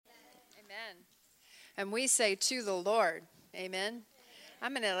And we say to the Lord, amen.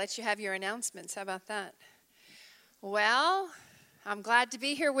 I'm going to let you have your announcements. How about that? Well, I'm glad to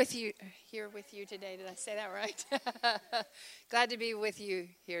be here with you today. Did I say that right? Glad to be with you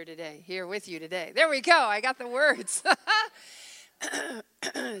here today. There we go. I got the words.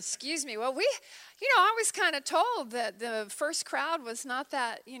 Excuse me. Well, I was kind of told that the first crowd was not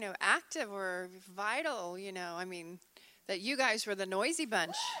that, active or vital, that you guys were the noisy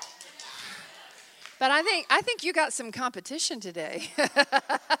bunch. But I think you got some competition today.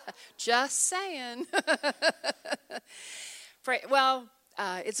 Just saying. Well,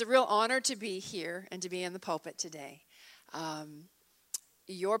 it's a real honor to be here and to be in the pulpit today.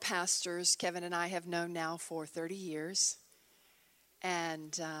 Your pastors, Kevin and I, have known now for 30 years.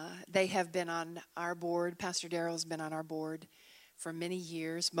 And they have been on our board. Pastor Daryl's been on our board for many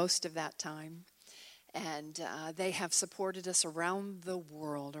years, most of that time. And they have supported us around the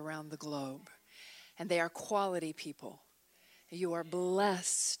world, around the globe. And they are quality people. You are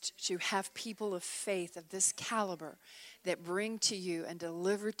blessed to have people of faith of this caliber that bring to you and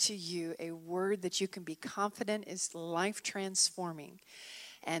deliver to you a word that you can be confident is life transforming.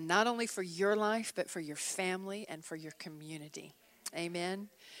 And not only for your life, but for your family and for your community. Amen.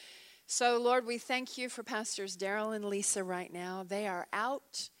 So, Lord, we thank you for Pastors Daryl and Lisa right now. They are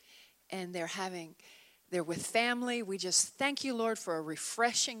out and they're with family. We just thank you, Lord, for a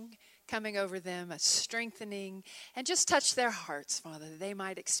refreshing coming over them, a strengthening, and just touch their hearts, Father, that they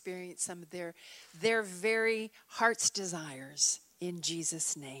might experience some of their very heart's desires in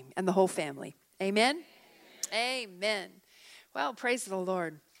Jesus' name, and the whole family. Amen? Amen. Well, praise the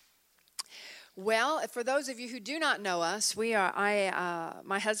Lord. Well, for those of you who do not know us,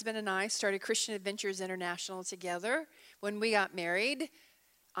 my husband and I started Christian Adventures International together when we got married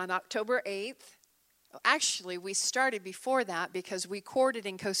on October 8th. Actually, we started before that because we courted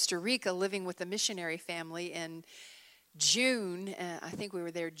in Costa Rica, living with a missionary family in June. I think we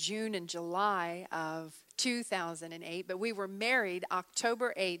were there June and July of 2008. But we were married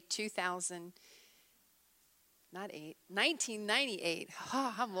October 8th, 1998.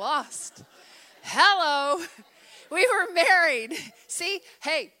 Oh, I'm lost. Hello. We were married. See,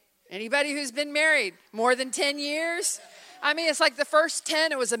 hey, anybody who's been married more than 10 years? I mean, it's like the first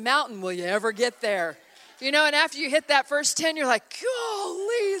 10, it was a mountain. Will you ever get there? And after you hit that first 10, you're like, golly,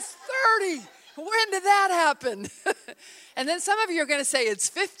 it's 30. When did that happen? And then some of you are going to say, it's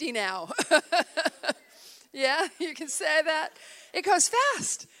 50 now. Yeah, you can say that. It goes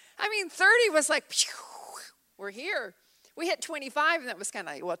fast. I mean, 30 was like, phew, we're here. We hit 25, and that was kind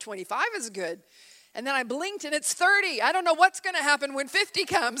of like, well, 25 is good. And then I blinked, and it's 30. I don't know what's going to happen when 50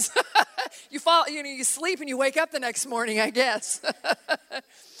 comes. You sleep, and you wake up the next morning, I guess.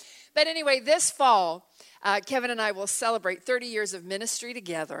 But anyway, this fall, Kevin and I will celebrate 30 years of ministry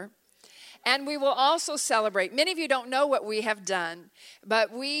together. And we will also celebrate, many of you don't know what we have done,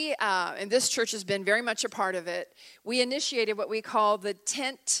 but we, and this church has been very much a part of it, we initiated what we call the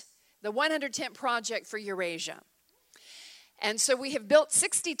 100 Tent Project for Eurasia. And so we have built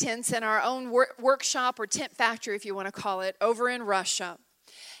 60 tents in our own workshop or tent factory, if you want to call it, over in Russia.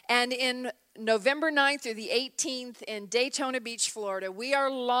 And in November 9th through the 18th in Daytona Beach, Florida, we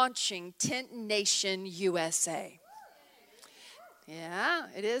are launching Tent Nation USA. Yeah,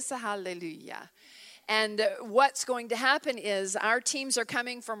 it is a hallelujah. And what's going to happen is our teams are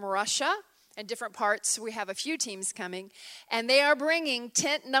coming from Russia and different parts. We have a few teams coming, and they are bringing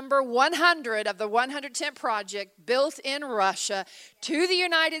tent number 100 of the 100 Tent Project built in Russia to the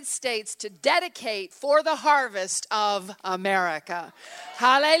United States to dedicate for the harvest of America.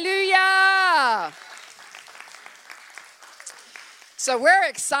 Hallelujah! So we're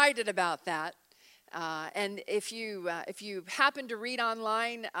excited about that. And if you happen to read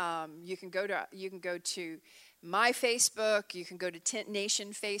online, you can go to my Facebook, you can go to Tent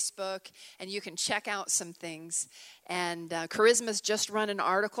Nation Facebook, and you can check out some things. And Charisma's just run an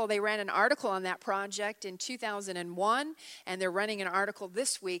article. They ran an article on that project in 2001, and they're running an article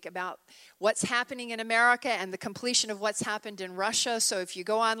this week about what's happening in America and the completion of what's happened in Russia. So if you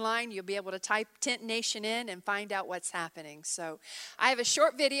go online, you'll be able to type Tent Nation in and find out what's happening. So I have a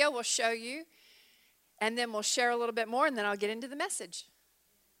short video we'll show you, and then we'll share a little bit more, and then I'll get into the message.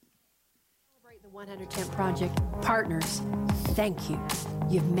 The 100 Tent Project partners, thank you.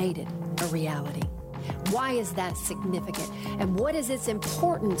 You've made it a reality. Why is that significant? And what is its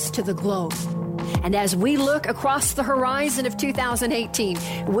importance to the globe? And as we look across the horizon of 2018,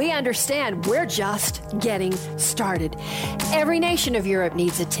 we understand we're just getting started. Every nation of Europe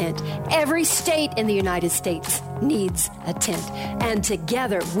needs a tent. Every state in the United States needs a tent. And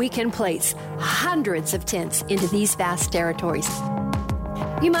together we can place hundreds of tents into these vast territories.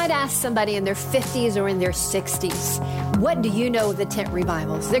 You might ask somebody in their 50s or in their 60s, what do you know of the tent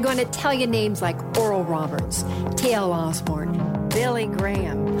revivals? They're going to tell you names like Oral Roberts, T.L. Osborne, Billy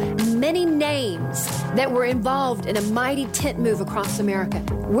Graham, many names that were involved in a mighty tent move across America.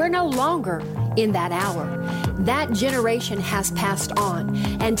 We're no longer in that hour. That generation has passed on.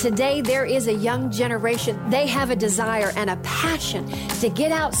 And today there is a young generation. They have a desire and a passion to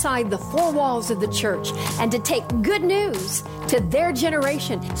get outside the four walls of the church and to take good news to their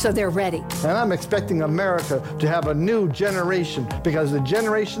generation so they're ready. And I'm expecting America to have a new generation, because the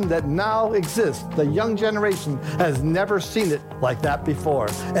generation that now exists, the young generation, has never seen it like that before.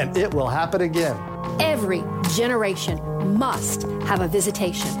 And it will happen again. Every generation must have a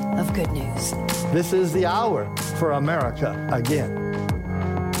visitation of good news. This is the hour for America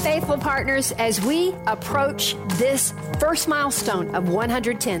again. Faithful partners, as we approach this first milestone of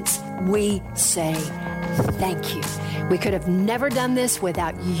 100 tents, we say thank you. We could have never done this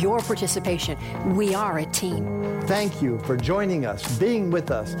without your participation. We are a team. Thank you for joining us, being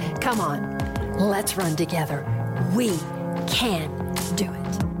with us. Come on, let's run together. We can do it.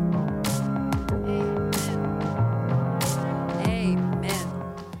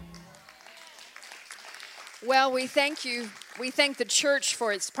 Well, we thank you. We thank the church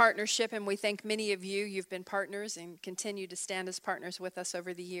for its partnership, and we thank many of you. You've been partners and continue to stand as partners with us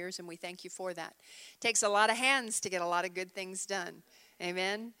over the years, and we thank you for that. It takes a lot of hands to get a lot of good things done.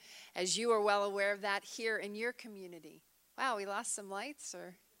 Amen? As you are well aware of that here in your community. Wow, we lost some lights,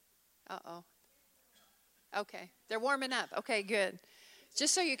 or? Uh-oh. Okay, they're warming up. Okay, good.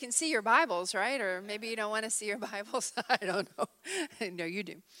 Just so you can see your Bibles, right? Or maybe you don't want to see your Bibles. I don't know. No, you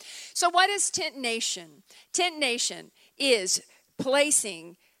do. So what is Tent Nation? Tent Nation is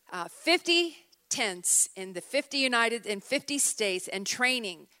placing 50 tents in the 50 states and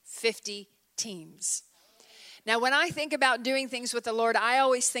training 50 teams. Now, when I think about doing things with the Lord, I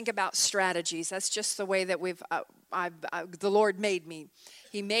always think about strategies. That's just the way that the Lord made me.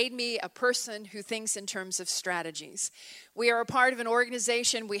 He made me a person who thinks in terms of strategies. We are a part of an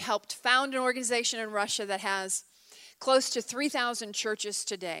organization. We helped found an organization in Russia that has close to 3,000 churches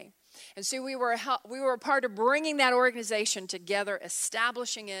today. And so we were a part of bringing that organization together,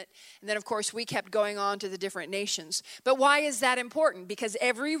 establishing it, and then, of course, we kept going on to the different nations. But why is that important? Because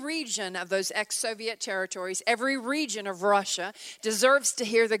every region of those ex-Soviet territories, every region of Russia deserves to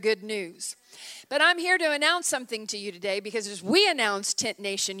hear the good news. But I'm here to announce something to you today, because as we announced Tent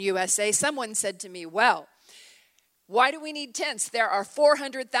Nation USA, someone said to me, well, why do we need tents? There are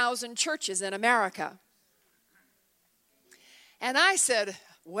 400,000 churches in America. And I said,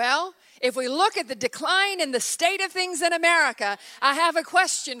 well, if we look at the decline in the state of things in America, I have a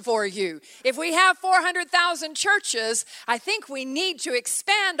question for you. If we have 400,000 churches, I think we need to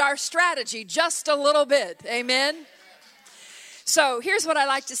expand our strategy just a little bit. Amen? So here's what I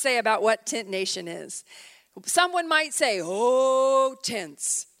like to say about what Tent Nation is. Someone might say, oh,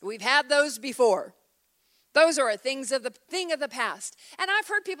 tents. We've had those before. Those are thing of the past. And I've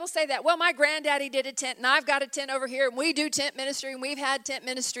heard people say that, well, my granddaddy did a tent, and I've got a tent over here, and we do tent ministry, and we've had tent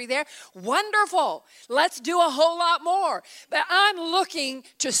ministry there. Wonderful. Let's do a whole lot more. But I'm looking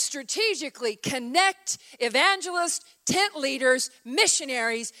to strategically connect evangelists, tent leaders,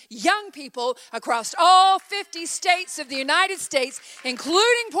 missionaries, young people across all 50 states of the United States,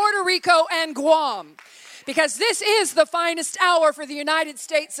 including Puerto Rico and Guam. Because this is the finest hour for the United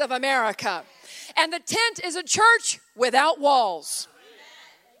States of America. And the tent is a church without walls.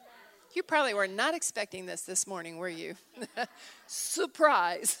 You probably were not expecting this morning, were you?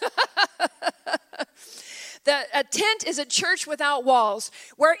 Surprise. A tent is a church without walls,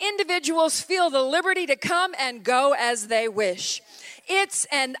 where individuals feel the liberty to come and go as they wish. It's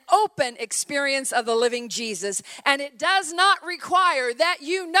an open experience of the living Jesus, and it does not require that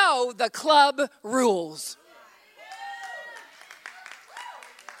you know the club rules.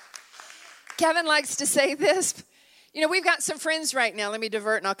 Kevin likes to say this. You know, we've got some friends right now. Let me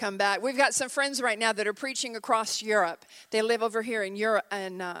divert and I'll come back. We've got some friends right now that are preaching across Europe. They live over here in Europe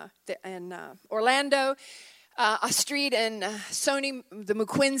and Orlando. Astrid and Sony, the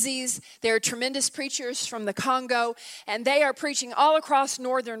McQuinzys, they're tremendous preachers from the Congo, and they are preaching all across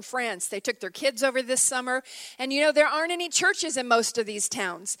northern France. They took their kids over this summer, and you know, there aren't any churches in most of these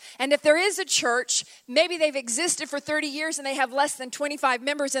towns. And if there is a church, maybe they've existed for 30 years and they have less than 25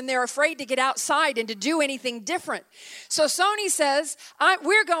 members, and they're afraid to get outside and to do anything different. So Sony says,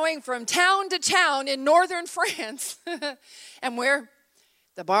 we're going from town to town in northern France, and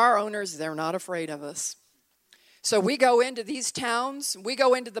the bar owners, they're not afraid of us. So we go into these towns, we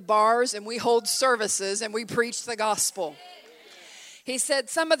go into the bars, and we hold services, and we preach the gospel. He said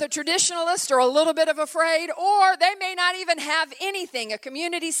some of the traditionalists are a little bit of afraid, or they may not even have anything, a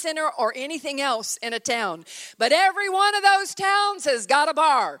community center or anything else in a town. But every one of those towns has got a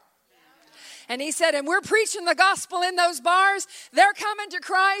bar. And he said, and we're preaching the gospel in those bars. They're coming to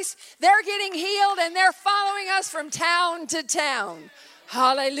Christ. They're getting healed, and they're following us from town to town.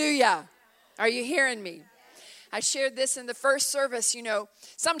 Hallelujah. Are you hearing me? I shared this in the first service. You know,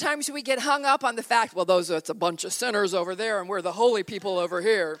 sometimes we get hung up on the fact, well, it's a bunch of sinners over there and we're the holy people over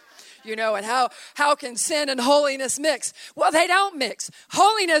here. You know, and how can sin and holiness mix? Well, they don't mix.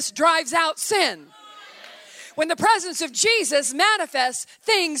 Holiness drives out sin. When the presence of Jesus manifests,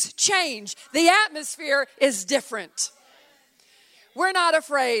 things change. The atmosphere is different. We're not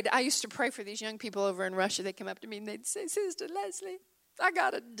afraid. I used to pray for these young people over in Russia. They'd come up to me and they'd say, Sister Leslie, I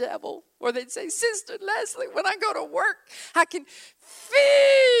got a devil. Or they'd say, Sister Leslie, when I go to work, I can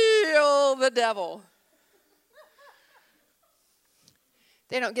feel the devil.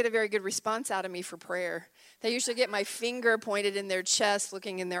 They don't get a very good response out of me for prayer. They usually get my finger pointed in their chest,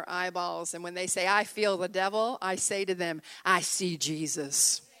 looking in their eyeballs. And when they say, I feel the devil, I say to them, I see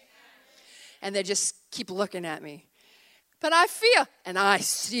Jesus. And they just keep looking at me. But I feel, and I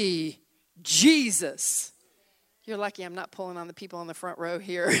see Jesus. You're lucky I'm not pulling on the people on the front row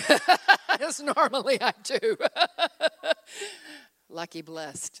here, as normally I do. Lucky,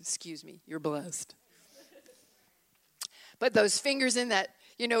 blessed. Excuse me, you're blessed. But those fingers in that,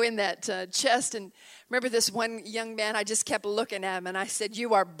 in that chest, and remember this one young man, I just kept looking at him, and I said,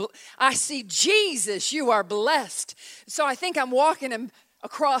 I see Jesus, you are blessed. So I think I'm walking him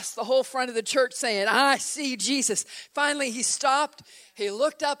across the whole front of the church saying, I see Jesus. Finally, he stopped. He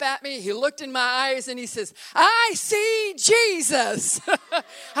looked up at me. He looked in my eyes and he says, I see Jesus. I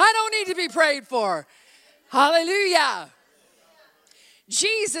don't need to be prayed for. Hallelujah.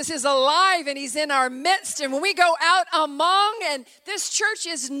 Jesus is alive and he's in our midst. And when we go out among, and this church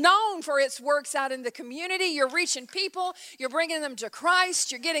is known for its works out in the community, you're reaching people, you're bringing them to Christ,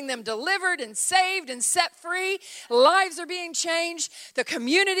 you're getting them delivered and saved and set free. Lives are being changed. The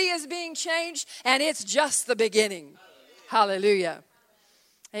community is being changed, and it's just the beginning. Hallelujah.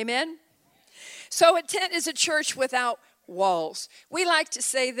 Amen. So a tent is a church without walls. We like to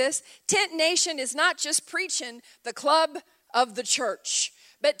say this. Tent Nation is not just preaching the club of the church,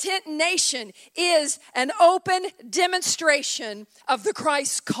 but Tent Nation is an open demonstration of the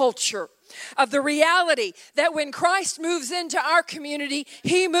Christ culture, of the reality that when Christ moves into our community,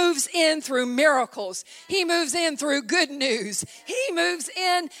 he moves in through miracles. He moves in through good news. He moves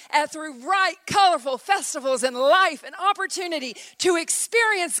in through bright, colorful festivals and life and opportunity to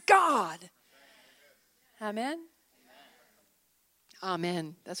experience God. Amen?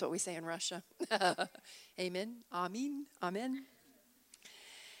 Amen. That's what we say in Russia. Amen. Amen. Amen.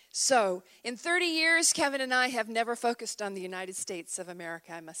 So, in 30 years, Kevin and I have never focused on the United States of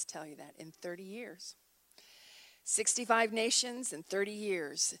America. I must tell you that. In 30 years. 65 nations in 30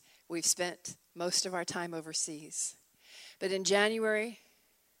 years. We've spent most of our time overseas. But in January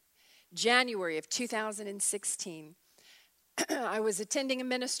of 2016, I was attending a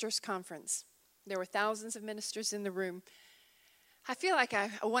ministers' conference. There were thousands of ministers in the room. I feel like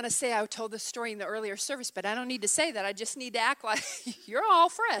I want to say I told this story in the earlier service, but I don't need to say that. I just need to act like you're all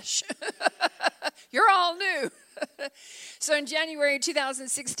fresh. You're all new. So in January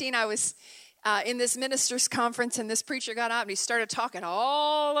 2016, I was in this ministers' conference, and this preacher got up and he started talking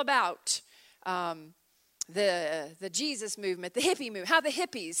all about the Jesus movement, the hippie movement, how the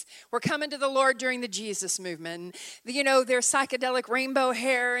hippies were coming to the Lord during the Jesus movement. And, their psychedelic rainbow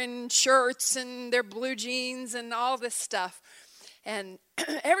hair and shirts and their blue jeans and all this stuff. And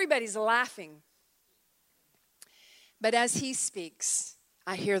everybody's laughing. But as he speaks,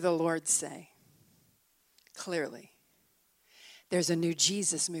 I hear the Lord say clearly, there's a new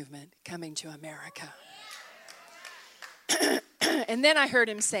Jesus movement coming to America. And then I heard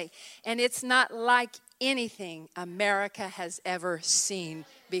him say, and it's not like anything America has ever seen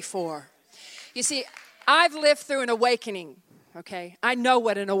before. You see, I've lived through an awakening. Okay, I know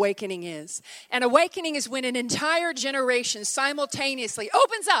what an awakening is. An awakening is when an entire generation simultaneously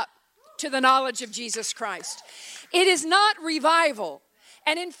opens up to the knowledge of Jesus Christ. It is not revival.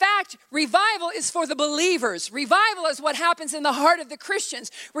 And in fact, revival is for the believers. Revival is what happens in the heart of the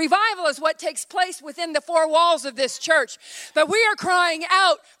Christians. Revival is what takes place within the four walls of this church. But we are crying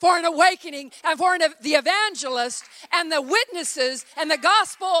out for an awakening and for the evangelists and the witnesses and the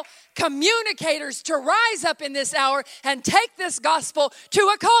gospel communicators to rise up in this hour and take this gospel to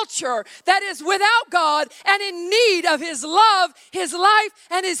a culture that is without God and in need of his love, his life,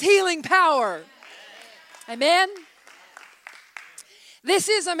 and his healing power. Amen? This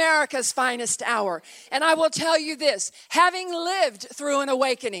is America's finest hour. And I will tell you this, having lived through an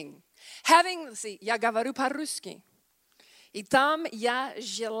awakening, я говорю по-русски, и там я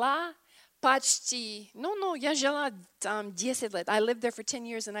жила почти, я жила там 10 лет. I lived there for 10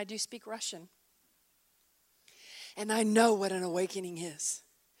 years and I do speak Russian. And I know what an awakening is.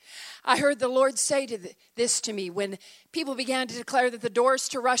 I heard the Lord say this to me when people began to declare that the doors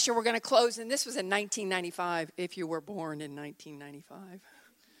to Russia were going to close. And this was in 1995, if you were born in 1995.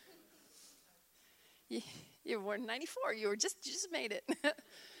 You were born in 94. You just made it.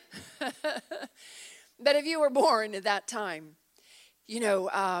 But if you were born at that time,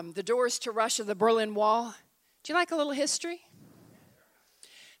 the doors to Russia, the Berlin Wall. Do you like a little history?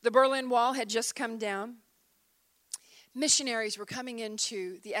 The Berlin Wall had just come down. Missionaries were coming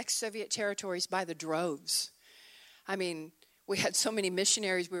into the ex-Soviet territories by the droves. I mean, we had so many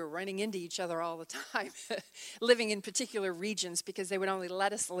missionaries, we were running into each other all the time, living in particular regions because they would only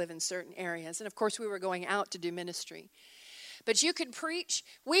let us live in certain areas. And of course, we were going out to do ministry. But you could preach.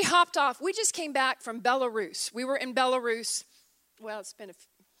 We hopped off. We just came back from Belarus. We were in Belarus. Well, it's been a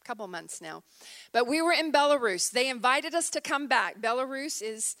couple months now. But we were in Belarus. They invited us to come back. Belarus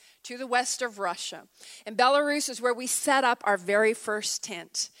is to the west of Russia. And Belarus is where we set up our very first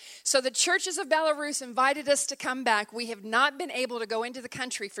tent. So the churches of Belarus invited us to come back. We have not been able to go into the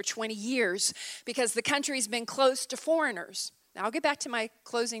country for 20 years because the country's been closed to foreigners. Now, I'll get back to my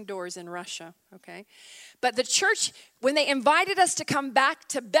closing doors in Russia, okay? But the church, when they invited us to come back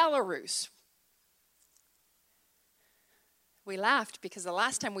to Belarus, we laughed because the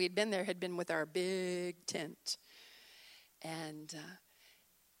last time we had been there had been with our big tent. And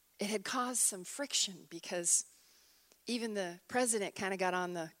it had caused some friction because even the president kind of got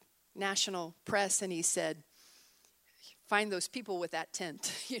on the national press and he said, find those people with that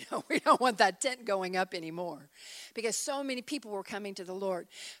tent. We don't want that tent going up anymore because so many people were coming to the Lord.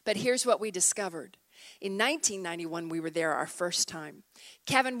 But here's what we discovered. In 1991, we were there our first time.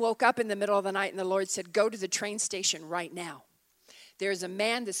 Kevin woke up in the middle of the night and the Lord said, go to the train station right now. There's a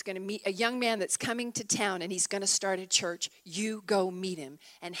man that's going to meet, a young man that's coming to town and he's going to start a church. You go meet him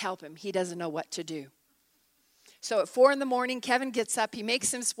and help him. He doesn't know what to do. So at 4 a.m, Kevin gets up. He makes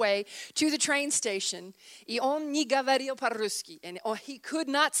his way to the train station. И он не говорил по-русски. And he could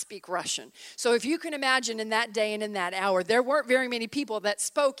not speak Russian. So if you can imagine in that day and in that hour, there weren't very many people that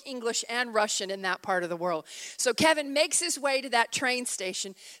spoke English and Russian in that part of the world. So Kevin makes his way to that train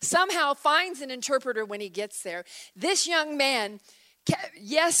station, finds an interpreter when he gets there. This young man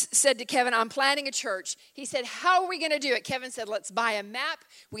said to Kevin, I'm planning a church. He said, how are we going to do it? Kevin said, let's buy a map.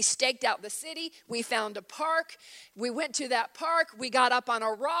 We staked out the city. We found a park. We went to that park. We got up on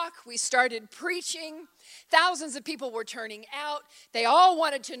a rock. We started preaching. Thousands of people were turning out. They all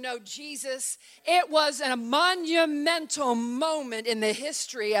wanted to know Jesus. It was a monumental moment in the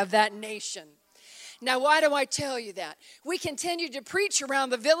history of that nation. Now, why do I tell you that? We continued to preach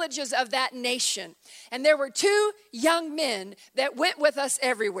around the villages of that nation. And there were 2 young men that went with us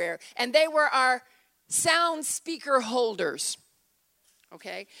everywhere. And they were our sound speaker holders.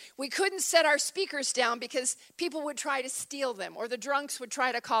 Okay? We couldn't set our speakers down because people would try to steal them or the drunks would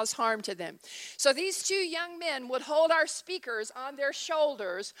try to cause harm to them. So these 2 young men would hold our speakers on their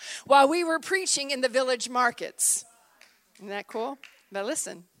shoulders while we were preaching in the village markets. Isn't that cool? But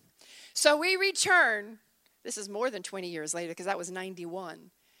listen. So we return, this is more than 20 years later because that was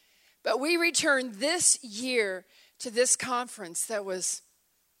 91. But we returned this year to this conference there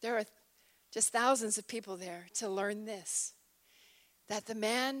are just thousands of people there to learn this. That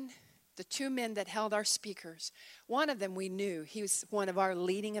the 2 men that held our speakers, one of them we knew, he was one of our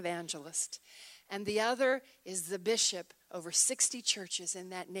leading evangelists. And the other is the bishop over 60 churches in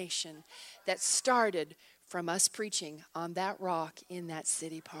that nation that started from us preaching on that rock in that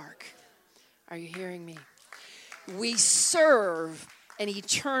city park. Are you hearing me? We serve an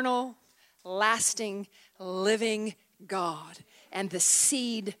eternal, lasting, living God, and the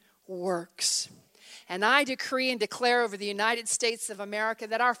seed works. And I decree and declare over the United States of America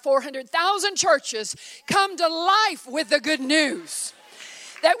that our 400,000 churches come to life with the good news.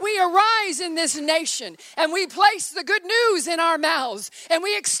 That we arise in this nation and we place the good news in our mouths and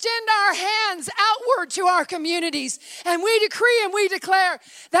we extend our hands outward to our communities and we decree and we declare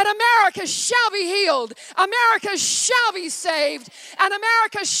that America shall be healed, America shall be saved, and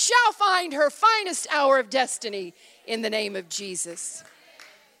America shall find her finest hour of destiny in the name of Jesus.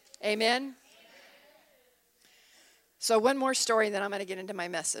 Amen. So one more story, then I'm going to get into my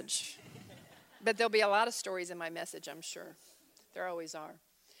message. But there'll be a lot of stories in my message, I'm sure. There always are.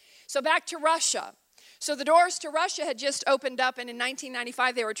 So back to Russia. So the doors to Russia had just opened up, and in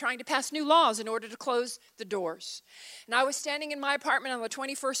 1995 they were trying to pass new laws in order to close the doors. And I was standing in my apartment on the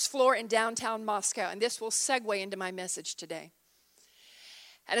 21st floor in downtown Moscow, and this will segue into my message today.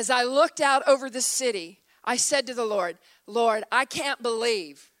 And as I looked out over the city, I said to the Lord, Lord, I can't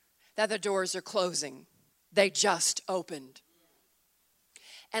believe that the doors are closing. They just opened.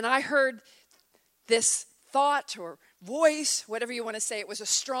 And I heard this thought or voice, whatever you want to say. It was a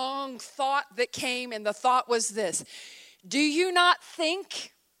strong thought that came, and the thought was this: do you not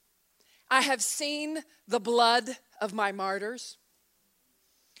think I have seen the blood of my martyrs?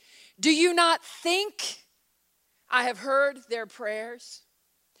 Do you not think I have heard their prayers?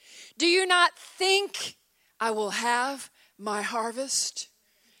 Do you not think I will have my harvest?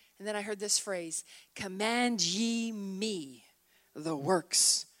 And then I heard this phrase: command ye me the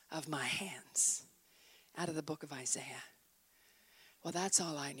works of my hands. Out of the book of Isaiah. Well, that's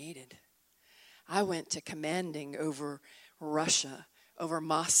all I needed. I went to commanding over Russia, over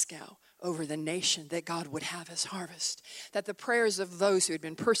Moscow, over the nation, that God would have his harvest. That the prayers of those who had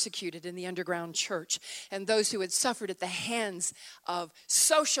been persecuted in the underground church and those who had suffered at the hands of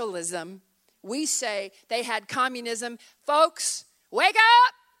socialism, we say they had communism. Folks, wake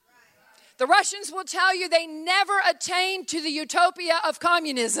up! The Russians will tell you they never attained to the utopia of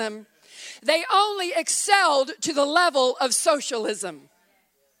communism. They only excelled to the level of socialism.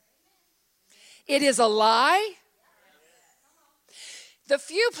 It is a lie. The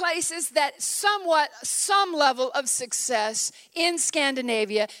few places that some level of success in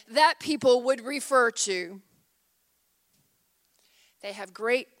Scandinavia that people would refer to, they have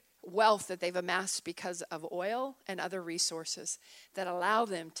great wealth that they've amassed because of oil and other resources that allow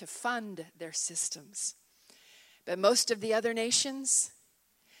them to fund their systems. But most of the other nations,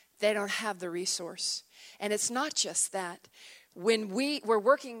 they don't have the resource. And it's not just that. When we're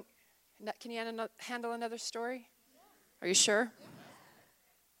working, can you handle another story? Are you sure?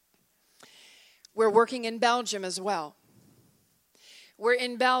 We're working in Belgium as well. We're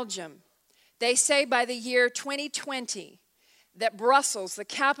in Belgium. They say by the year 2020 that Brussels, the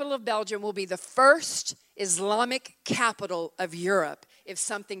capital of Belgium, will be the first Islamic capital of Europe if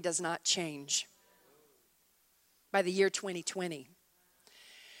something does not change. By the year 2020.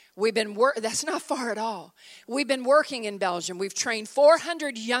 That's not far at all. We've been working in Belgium. We've trained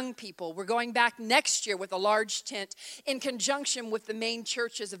 400 young people. We're going back next year with a large tent in conjunction with the main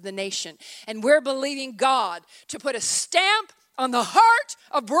churches of the nation. And we're believing God to put a stamp on the heart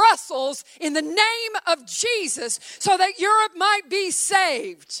of Brussels in the name of Jesus so that Europe might be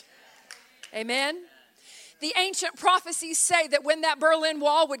saved. Amen. The ancient prophecies say that when that Berlin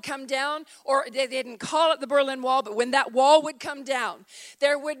Wall would come down, or they didn't call it the Berlin Wall, but when that wall would come down,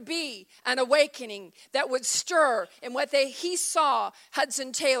 there would be an awakening that would stir in what he saw,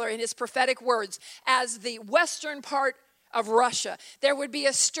 Hudson Taylor in his prophetic words, as the western part of Russia. There would be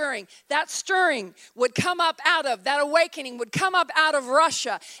a stirring. That stirring would come up out of, that awakening would come up out of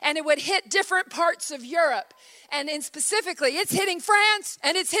Russia, and it would hit different parts of Europe. And specifically, it's hitting France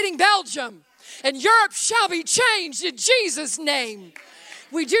and it's hitting Belgium. And Europe shall be changed in Jesus' name.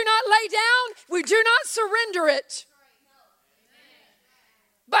 We do not lay down. We do not surrender it.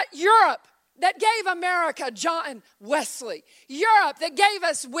 But Europe that gave America John Wesley. Europe that gave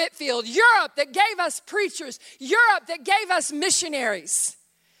us Whitefield. Europe that gave us preachers. Europe that gave us missionaries.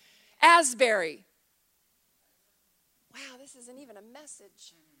 Asbury. Wow, this isn't even a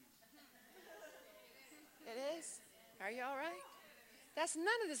message. It is? Are you all right? None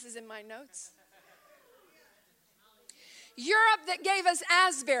of this is in my notes. Europe that gave us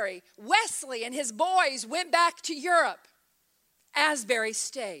Asbury. Wesley and his boys went back to Europe. Asbury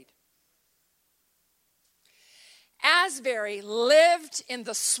stayed. Asbury lived in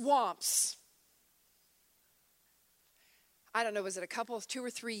the swamps. I don't know, was it 2 or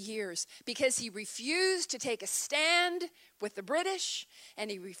 3 years? Because he refused to take a stand with the British, and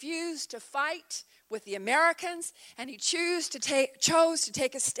he refused to fight with the Americans, and he chose to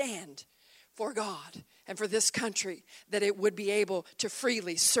take a stand for God and for this country, that it would be able to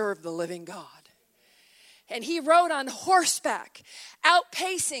freely serve the living God. And he rode on horseback,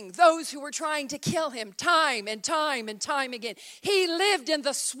 outpacing those who were trying to kill him time and time and time again. He lived in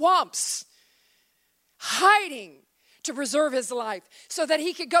the swamps, hiding to preserve his life so that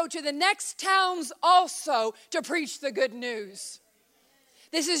he could go to the next towns also to preach the good news.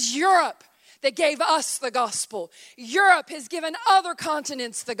 This is Europe that gave us the gospel. Europe has given other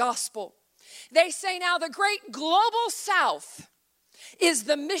continents the gospel. They say now the great global south is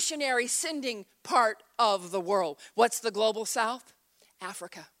the missionary sending part of the world. What's the global south?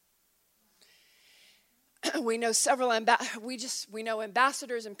 Africa. we know we know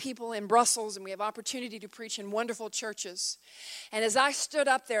ambassadors and people in Brussels, and we have opportunity to preach in wonderful churches. And as I stood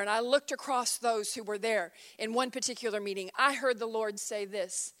up there and I looked across those who were there in one particular meeting, I heard the Lord say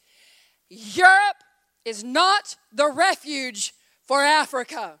this: Europe is not the refuge for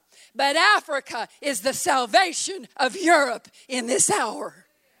Africa, but Africa is the salvation of Europe in this hour.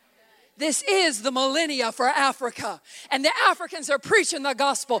 This is the millennia for Africa. And the Africans are preaching the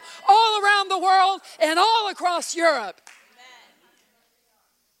gospel all around the world and all across Europe.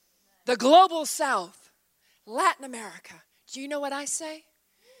 The global south, Latin America. Do you know what I say?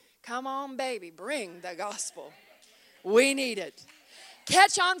 Come on, baby, bring the gospel. We need it.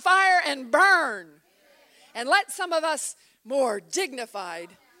 Catch on fire and burn. And let some of us more dignified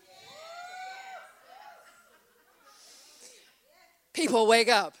people wake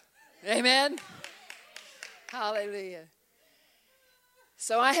up. Amen. Hallelujah.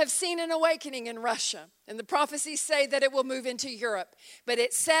 So I have seen an awakening in Russia, and the prophecies say that it will move into Europe. But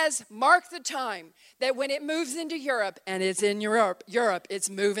it says, mark the time, that when it moves into Europe, and it's in Europe, it's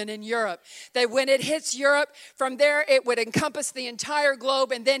moving in Europe, that when it hits Europe, from there it would encompass the entire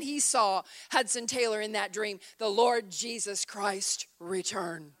globe. And then he saw Hudson Taylor in that dream, the Lord Jesus Christ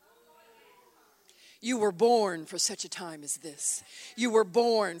return. You were born for such a time as this. You were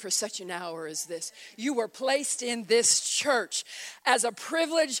born for such an hour as this. You were placed in this church as a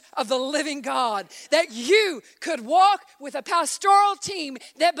privilege of the living God, that you could walk with a pastoral team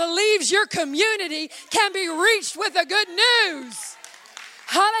that believes your community can be reached with the good news.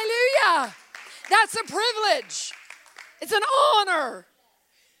 Hallelujah. That's a privilege. It's an honor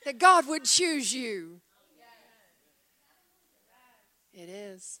that God would choose you. It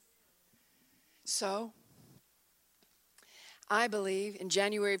is. So, I believe in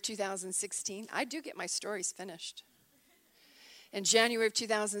January of 2016, I do get my stories finished. In January of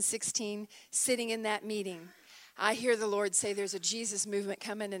 2016, sitting in that meeting, I hear the Lord say there's a Jesus movement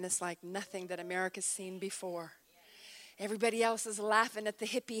coming, and it's like nothing that America's seen before. Everybody else is laughing at the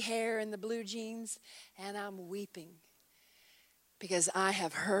hippie hair and the blue jeans, and I'm weeping because I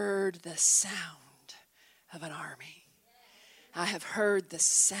have heard the sound of an army. I have heard the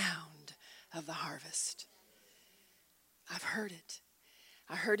sound of the harvest. I've heard it.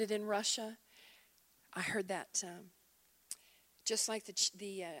 I heard it in Russia. I heard that just like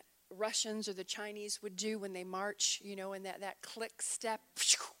the Russians or the Chinese would do when they march, you know, in that click step.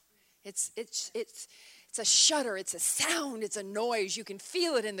 It's a shudder, it's a sound, it's a noise. You can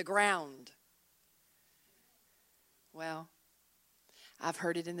feel it in the ground. Well, I've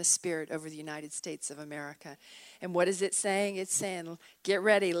heard it in the spirit over the United States of America. And what is it saying? It's saying, get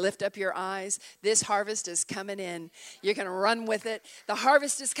ready, lift up your eyes. This harvest is coming in. You're going to run with it. The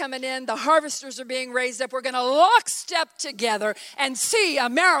harvest is coming in. The harvesters are being raised up. We're going to lockstep together and see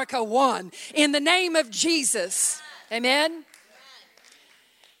America won in the name of Jesus. Amen?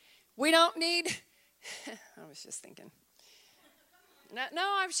 We don't need, I was just thinking.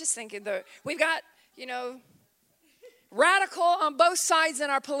 I was just thinking, we've got, radical on both sides in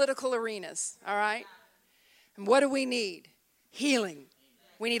our political arenas, all right? And what do we need? Healing.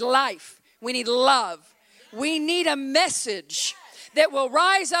 We need life. We need love. We need a message that will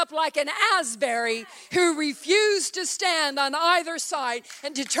rise up like an Asbury who refused to stand on either side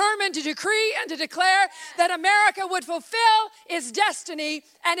and determined to decree and to declare that America would fulfill its destiny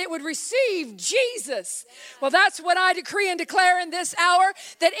and it would receive Jesus. Well, that's what I decree and declare in this hour,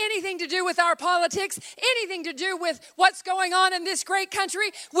 that anything to do with our politics, anything to do with what's going on in this great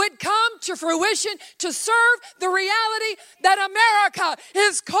country would come to fruition to serve the reality that America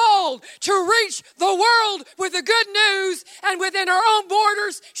is called to reach the world with the good news, and within her own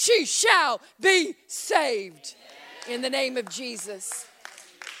borders, she shall be saved in the name of Jesus.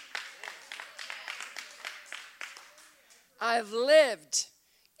 I've lived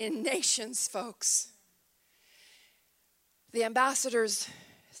in nations, folks. The ambassadors,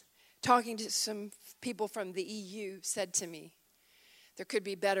 talking to some people from the EU, said to me, there could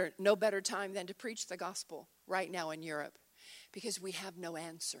be no better time than to preach the gospel right now in Europe, because we have no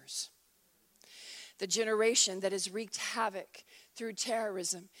answers. The generation that has wreaked havoc through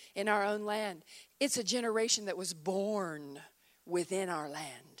terrorism in our own land, it's a generation that was born within our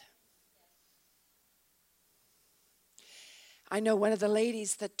land. I know one of the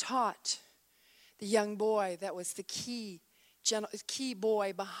ladies that taught the young boy that was the key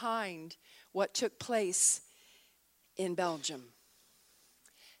boy behind what took place in Belgium.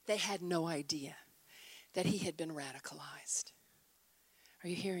 They had no idea that he had been radicalized. Are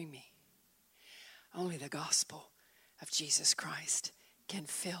you hearing me? Only the gospel of Jesus Christ can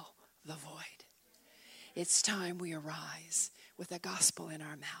fill the void. It's time we arise with the gospel in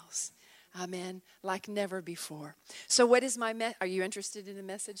our mouths. Amen. Like never before. So what is my are you interested in the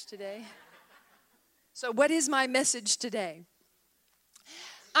message today? So what is my message today?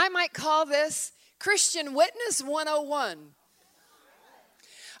 I might call this Christian Witness 101.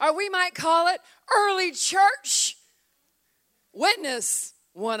 Or we might call it Early Church Witness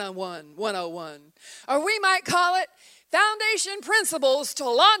 101. Or we might call it Foundation Principles to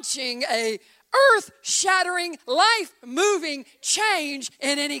Launching a Earth-Shattering, Life-Moving Change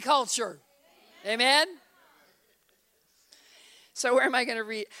in Any Culture. Amen? So where am I going to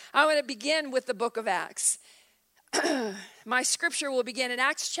read? I want to begin with the book of Acts. My scripture will begin in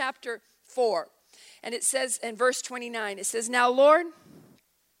Acts chapter 4. And it says in verse 29, it says, "Now, Lord,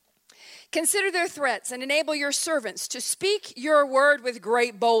 consider their threats and enable your servants to speak your word with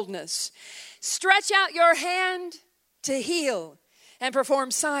great boldness. Stretch out your hand to heal and perform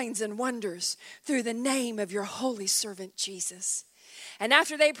signs and wonders through the name of your holy servant Jesus." And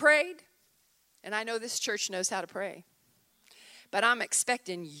after they prayed, and I know this church knows how to pray, but I'm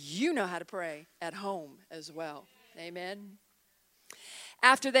expecting you know how to pray at home as well. Amen.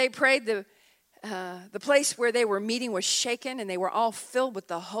 After they prayed, the place where they were meeting was shaken, and they were all filled with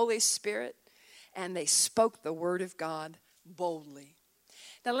the Holy Spirit, and they spoke the word of God boldly.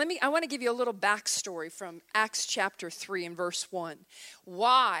 Now I want to give you a little backstory from Acts chapter 3 and verse 1.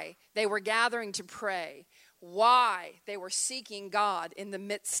 Why they were gathering to pray, why they were seeking God in the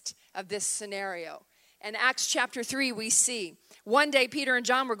midst of this scenario. In Acts chapter 3, we see one day Peter and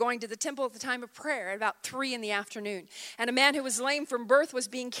John were going to the temple at the time of prayer at about 3 p.m. And a man who was lame from birth was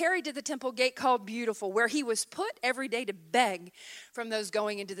being carried to the temple gate called Beautiful, where he was put every day to beg from those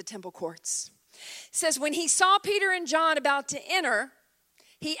going into the temple courts. It says, when he saw Peter and John about to enter,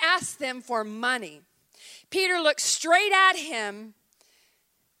 he asked them for money. Peter looked straight at him,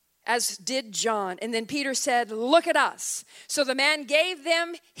 as did John. And then Peter said, "Look at us." So the man gave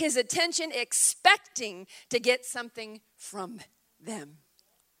them his attention, expecting to get something from them.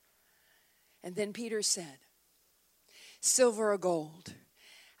 And then Peter said, "Silver or gold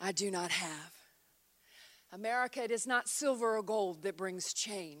I do not have." America, it is not silver or gold that brings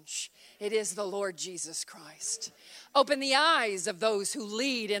change. It is the Lord Jesus Christ. Open the eyes of those who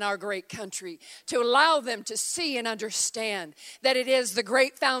lead in our great country to allow them to see and understand that it is the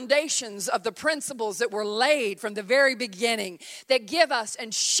great foundations of the principles that were laid from the very beginning that give us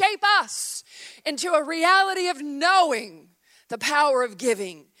and shape us into a reality of knowing the power of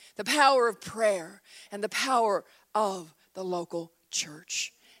giving, the power of prayer, and the power of the local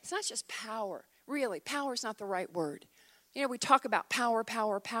church. It's not just power. Really, power is not the right word. You know, we talk about power,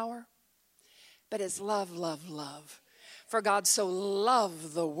 but it's love, love, love. For God so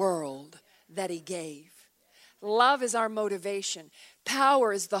loved the world that he gave. Love is our motivation.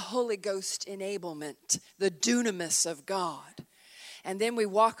 Power is the Holy Ghost enablement, the dunamis of God. And then we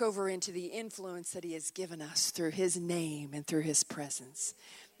walk over into the influence that he has given us through his name and through his presence.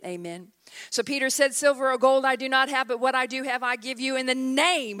 Amen. So Peter said, "Silver or gold I do not have, but what I do have I give you in the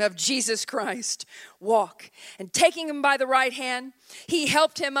name of Jesus Christ. Walk." And taking him by the right hand, he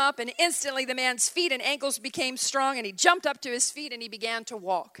helped him up, and instantly the man's feet and ankles became strong, and he jumped up to his feet and he began to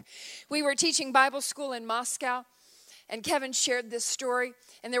walk. We were teaching Bible school in Moscow, and Kevin shared this story.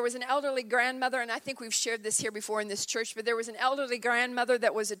 And there was an elderly grandmother, and I think we've shared this here before in this church, but there was an elderly grandmother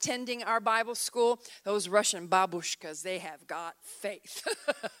that was attending our Bible school. Those Russian babushkas, they have got faith.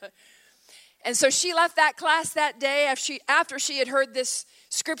 And so she left that class that day after she had heard this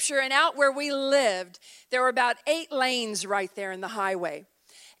scripture. And out where we lived, there were about 8 lanes right there in the highway.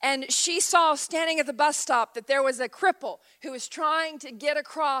 And she saw standing at the bus stop that there was a cripple who was trying to get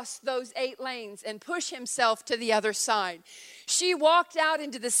across those 8 lanes and push himself to the other side. She walked out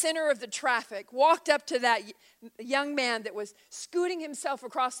into the center of the traffic, walked up to that young man that was scooting himself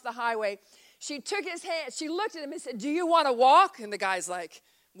across the highway. She took his hand, she looked at him and said, "Do you want to walk?" And the guy's like,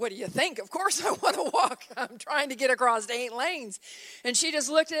 "What do you think? Of course I want to walk. I'm trying to get across 8 lanes. And she just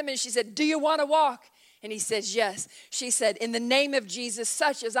looked at him and she said, "Do you want to walk?" And he says, "Yes." She said, "In the name of Jesus,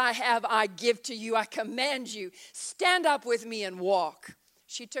 such as I have, I give to you. I command you, stand up with me and walk."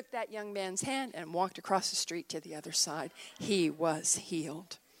 She took that young man's hand and walked across the street to the other side. He was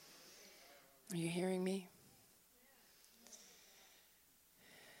healed. Are you hearing me?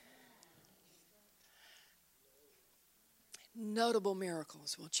 Notable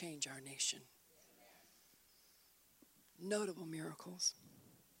miracles will change our nation. Notable miracles.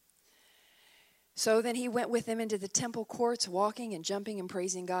 So then he went with them into the temple courts, walking and jumping and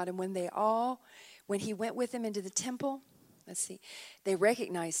praising God. And when he went with them into the temple, they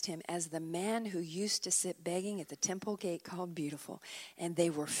recognized him as the man who used to sit begging at the temple gate called Beautiful. And they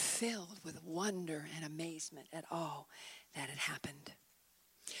were filled with wonder and amazement at all that had happened.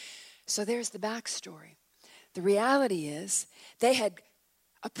 So there's the backstory. The reality is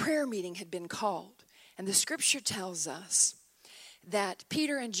a prayer meeting had been called. And the scripture tells us that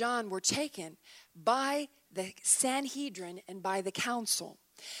Peter and John were taken by the Sanhedrin and by the council.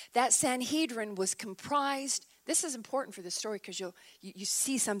 That Sanhedrin was comprised, this is important for this story because you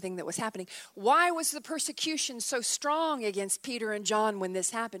see something that was happening. Why was the persecution so strong against Peter and John when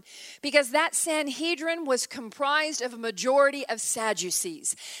this happened? Because that Sanhedrin was comprised of a majority of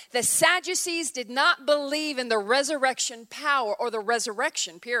Sadducees. The Sadducees did not believe in the resurrection power or the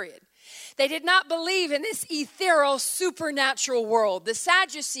resurrection, period. They did not believe in this ethereal, supernatural world. The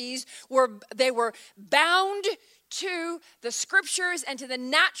Sadducees were bound to the scriptures and to the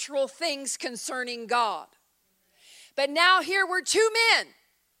natural things concerning God. But now here were two men.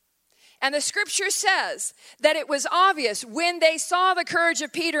 And the scripture says that it was obvious when they saw the courage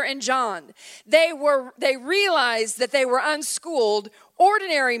of Peter and John. They realized that they were unschooled,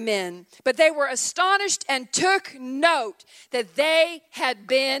 ordinary men, but they were astonished and took note that they had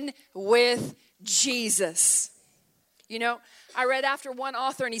been with Jesus. You know, I read after one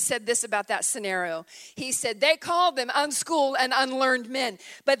author and he said this about that scenario. He said they called them unschooled and unlearned men,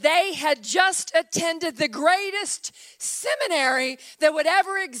 but they had just attended the greatest seminary that would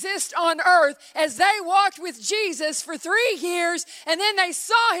ever exist on earth as they walked with Jesus for 3 years, and then they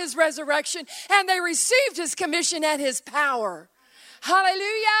saw his resurrection and they received his commission and his power.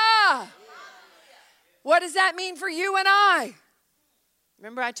 Hallelujah! What does that mean for you and I?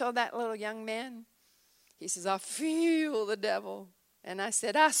 Remember I told that little young man? He says, I feel the devil. And I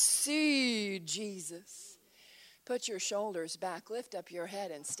said, I see Jesus. Put your shoulders back, lift up your head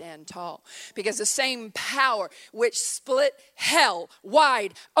and stand tall. Because the same power which split hell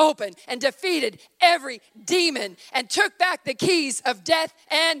wide open and defeated every demon and took back the keys of death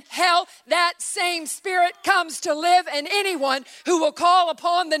and hell, that same spirit comes to live in anyone who will call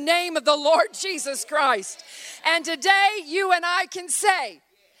upon the name of the Lord Jesus Christ. And today you and I can say,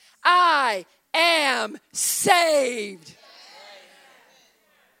 I am saved.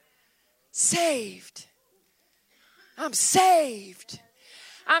 Saved. I'm saved.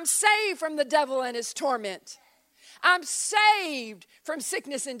 I'm saved from the devil and his torment. I'm saved from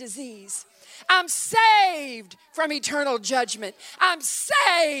sickness and disease. I'm saved from eternal judgment. I'm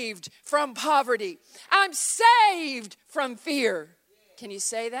saved from poverty. I'm saved from fear. Can you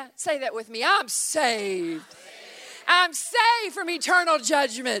say that? Say that with me. I'm saved. I'm saved from eternal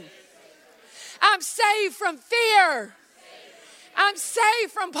judgment. I'm saved from fear. I'm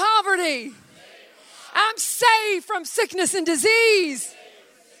saved from poverty. I'm saved from sickness and disease.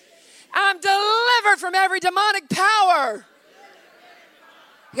 I'm delivered from every demonic power.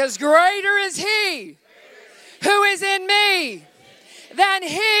 Because greater is he who is in me than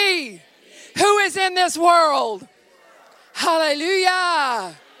he who is in this world.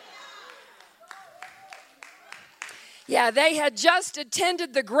 Hallelujah. Yeah, they had just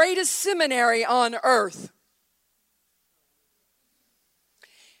attended the greatest seminary on earth.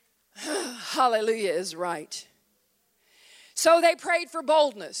 Hallelujah is right. So they prayed for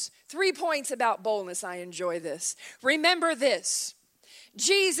boldness. 3 points about boldness. I enjoy this. Remember this.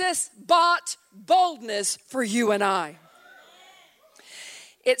 Jesus bought boldness for you and I.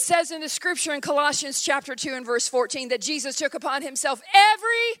 It says in the scripture in Colossians chapter 2 and verse 14 that Jesus took upon himself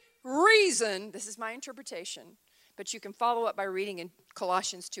every reason. This is my interpretation. But you can follow up by reading in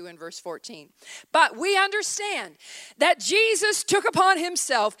Colossians 2 and verse 14. But we understand that Jesus took upon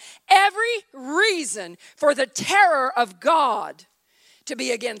himself every reason for the terror of God to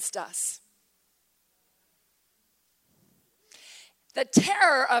be against us. The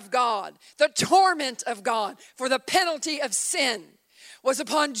terror of God, the torment of God for the penalty of sin was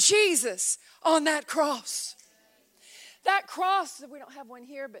upon Jesus on that cross. That cross, we don't have one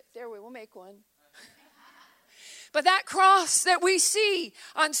here, but there we will make one. But that cross that we see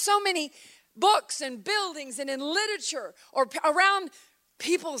on so many books and buildings and in literature or around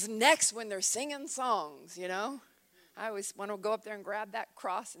people's necks when they're singing songs, you know. I always want to go up there and grab that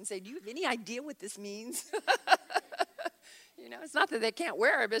cross and say, do you have any idea what this means? You know, it's not that they can't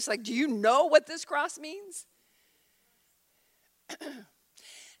wear it, but it's like, do you know what this cross means?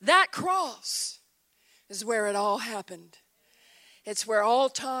 That cross is where it all happened. It's where all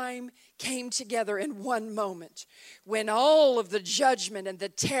time came together in one moment, when all of the judgment and the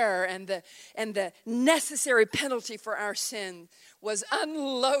terror and the necessary penalty for our sin was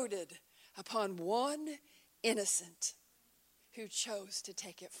unloaded upon one innocent who chose to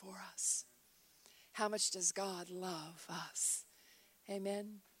take it for us. How much does God love us?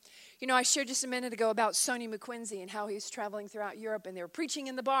 Amen. You know, I shared just a minute ago about Sonny McQuincy and how he's traveling throughout Europe and they were preaching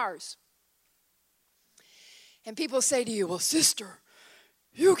in the bars. And people say to you, well, sister,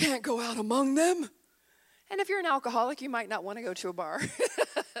 You can't go out among them. And if you're an alcoholic, you might not want to go to a bar.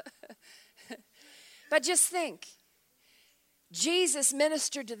 But just think, Jesus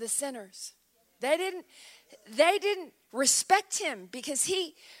ministered to the sinners. They didn't respect him because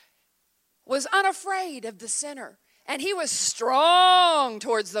he was unafraid of the sinner. And he was strong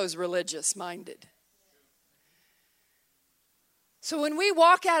towards those religious-minded. So when we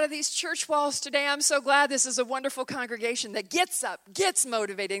walk out of these church walls today, I'm so glad this is a wonderful congregation that gets up, gets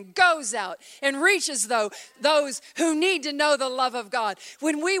motivated, and goes out and reaches those who need to know the love of God.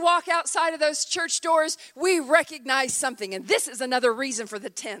 When we walk outside of those church doors, we recognize something. And this is another reason for the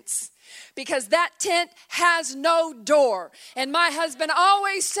tents. Because that tent has no door. And my husband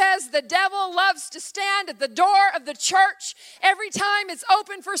always says the devil loves to stand at the door of the church every time it's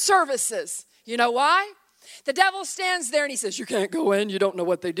open for services. You know why? The devil stands there and he says, you can't go in. You don't know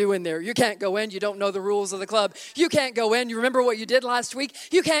what they do in there. You can't go in. You don't know the rules of the club. You can't go in. You remember what you did last week?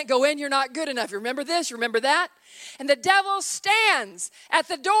 You can't go in. You're not good enough. You remember this? You remember that? And the devil stands at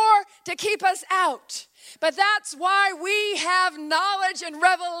the door to keep us out. But that's why we have knowledge and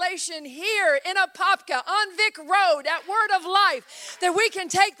revelation here in Apopka, on Vic Road, at Word of Life, that we can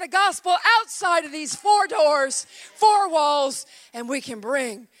take the gospel outside of these 4 doors, 4 walls, and we can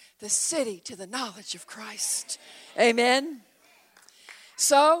bring the city to the knowledge of Christ. Amen.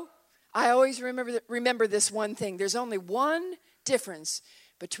 So I always remember this one thing. There's only one difference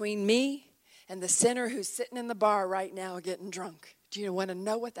between me and the sinner who's sitting in the bar right now getting drunk. Do you want to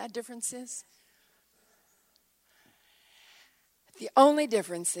know what that difference is? The only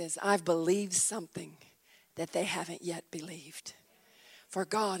difference is I've believed something that they haven't yet believed. For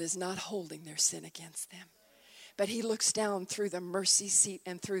God is not holding their sin against them. But he looks down through the mercy seat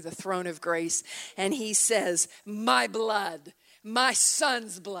and through the throne of grace, and he says, my blood, my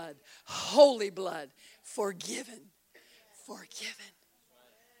son's blood, holy blood, forgiven.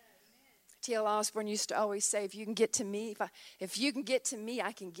 T.L. Osborne used to always say, if you can get to me, if you can get to me,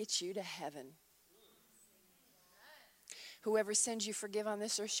 I can get you to heaven. Whoever sins you forgive on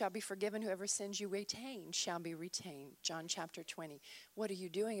this earth shall be forgiven. Whoever sins you retain shall be retained. John chapter 20. What are you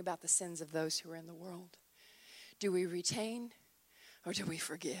doing about the sins of those who are in the world? Do we retain or do we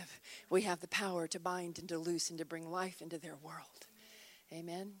forgive? We have the power to bind and to loose and to bring life into their world.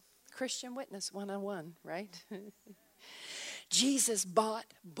 Amen. Christian witness 101, right? Jesus bought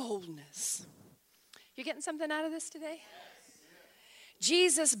boldness. You getting something out of this today?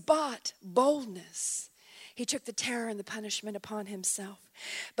 Jesus bought boldness. He took the terror and the punishment upon himself.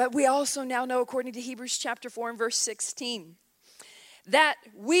 But we also now know, according to Hebrews chapter 4 and verse 16, that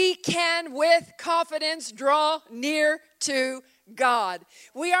we can with confidence draw near to God.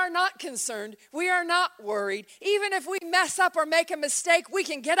 We are not concerned. We are not worried. Even if we mess up or make a mistake, we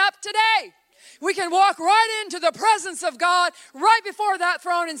can get up today. We can walk right into the presence of God right before that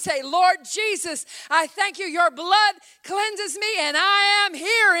throne and say, Lord Jesus, I thank you. Your blood cleanses me and I am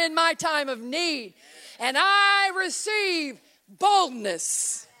here in my time of need. And I receive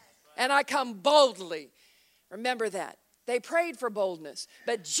boldness and I come boldly. Remember that. They prayed for boldness,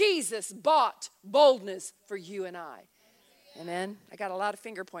 but Jesus bought boldness for you and I. Amen. I got a lot of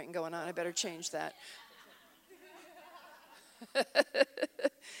finger pointing going on. I better change that.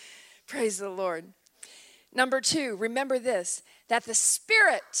 Praise the Lord. Number 2, remember this, that the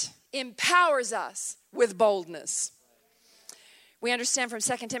Spirit empowers us with boldness. We understand from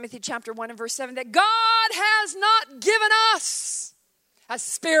 2 Timothy chapter 1 and verse 7 that God has not given us a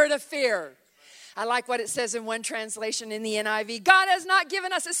spirit of fear. I like what it says in one translation in the NIV. God has not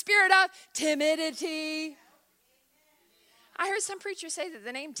given us a spirit of timidity. I heard some preachers say that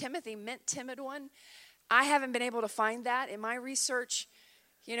the name Timothy meant timid one. I haven't been able to find that in my research.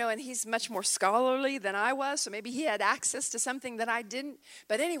 And he's much more scholarly than I was, so maybe he had access to something that I didn't.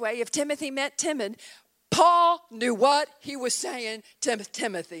 But anyway, if Timothy meant timid, Paul knew what he was saying to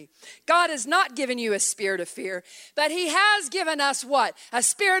Timothy. God has not given you a spirit of fear, but he has given us what? A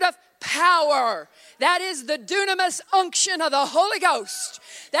spirit of power. That is the dunamis unction of the Holy Ghost.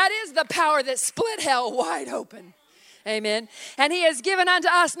 That is the power that split hell wide open. Amen. And he has given unto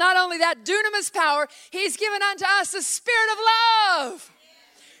us not only that dunamis power, he's given unto us the spirit of love.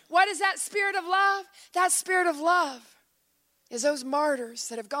 What is that spirit of love? That spirit of love is those martyrs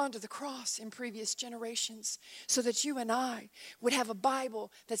that have gone to the cross in previous generations so that you and I would have a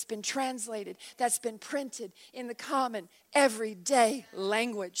Bible that's been translated, that's been printed in the common everyday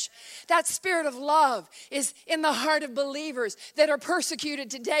language. That spirit of love is in the heart of believers that are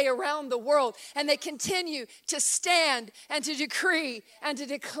persecuted today around the world, and they continue to stand and to decree and to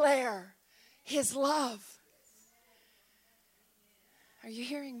declare his love. Are you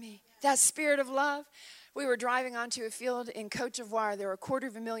hearing me? That spirit of love. We were driving onto a field in Côte d'Ivoire. There were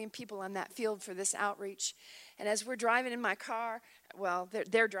 250,000 people on that field for this outreach. And as we're driving in my car, well,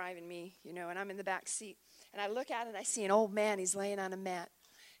 they're driving me, and I'm in the back seat. And I look out and I see an old man. He's laying on a mat.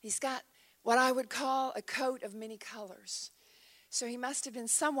 He's got what I would call a coat of many colors. So he must have been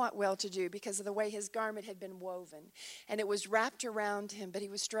somewhat well-to-do because of the way his garment had been woven. And it was wrapped around him, but he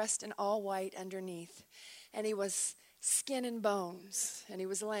was dressed in all white underneath. And he was skin and bones, and he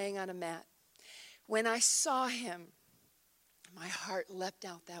was laying on a mat. When I saw him, my heart leapt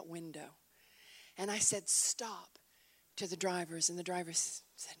out that window. And I said, stop, to the drivers. And the drivers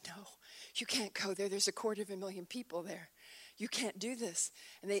said, no, you can't go there. There's 250,000 people there. You can't do this.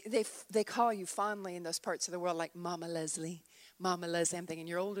 And they call you fondly in those parts of the world like Mama Leslie. Mama Leslie. I'm thinking,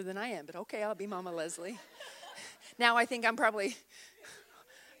 you're older than I am, but okay, I'll be Mama Leslie. Now I think I'm probably,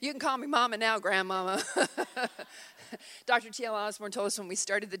 you can call me Mama now, Grandmama. Dr. T.L. Osborne told us when we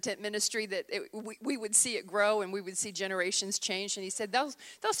started the tent ministry that we would see it grow and we would see generations change. And he said, they'll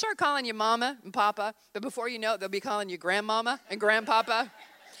start calling you Mama and Papa, but before you know it, they'll be calling you Grandmama and Grandpapa.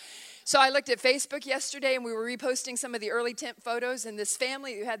 So I looked at Facebook yesterday, and we were reposting some of the early tent photos, and this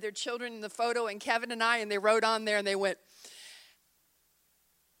family who had their children in the photo, and Kevin and I, and they wrote on there, and they went,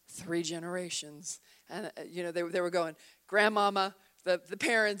 3 generations. And, they were going, Grandmama, the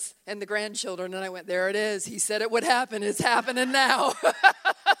parents, and the grandchildren. And I went, there it is. He said it would happen. It's happening now.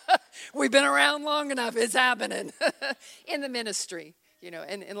 We've been around long enough. It's happening. In the ministry,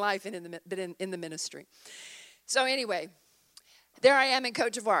 in life and in the ministry. So anyway, there I am in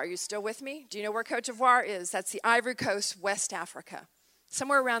Côte d'Ivoire. Are you still with me? Do you know where Côte d'Ivoire is? That's the Ivory Coast, West Africa.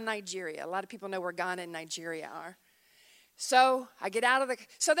 Somewhere around Nigeria. A lot of people know where Ghana and Nigeria are. So I get out of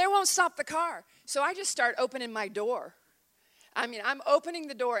so they won't stop the car. So I just start opening my door. I'm opening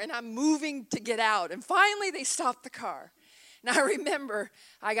the door and I'm moving to get out. And finally they stopped the car. Now I remember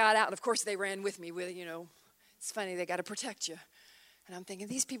I got out. And of course they ran with me with, it's funny, they got to protect you. And I'm thinking,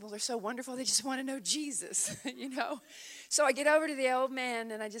 these people are so wonderful. They just want to know Jesus, So I get over to the old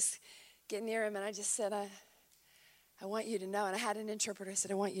man and I just get near him and I just said, I want you to know. And I had an interpreter. I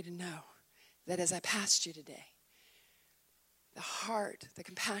said, I want you to know that as I passed you today, the heart, the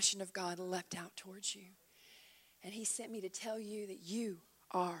compassion of God leapt out towards you. And he sent me to tell you that you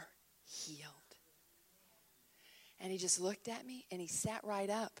are healed. And he just looked at me and he sat right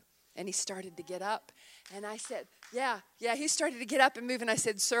up and he started to get up. And I said, yeah, he started to get up and move. And I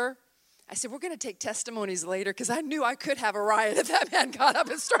said, sir, we're going to take testimonies later because I knew I could have a riot if that man got up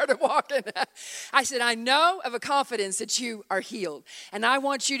and started walking. I said, I know of a confidence that you are healed. And I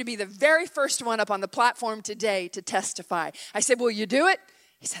want you to be the very first one up on the platform today to testify. I said, will you do it?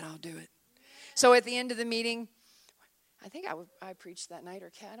 He said, I'll do it. So at the end of the meeting, I think I preached that night,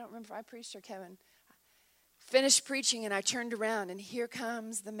 or I don't remember if I preached or Kevin. Finished preaching, and I turned around, and here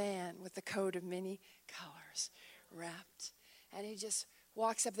comes the man with the coat of many colors wrapped. And he just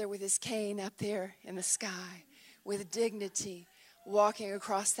walks up there with his cane up there in the sky with dignity, walking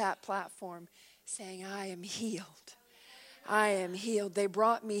across that platform saying, I am healed. I am healed. They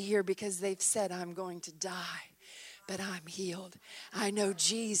brought me here because they've said I'm going to die, but I'm healed. I know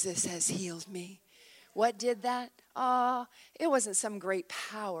Jesus has healed me. What did that? It wasn't some great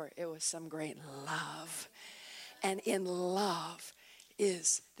power. It was some great love. And in love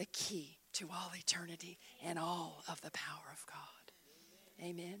is the key to all eternity and all of the power of God.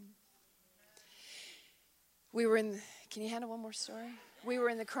 Amen. Can you handle one more story? We were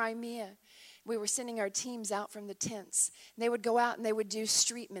in the Crimea. We were sending our teams out from the tents. And they would go out and they would do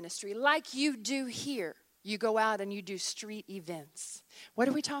street ministry like you do here. You go out and you do street events. What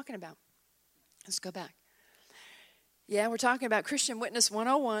are we talking about? Let's go back. Yeah, we're talking about Christian Witness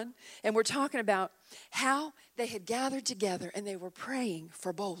 101, and we're talking about how they had gathered together and they were praying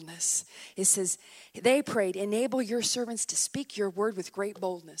for boldness. It says, they prayed, enable your servants to speak your word with great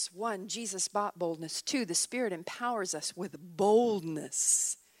boldness. 1, Jesus bought boldness. 2, the Spirit empowers us with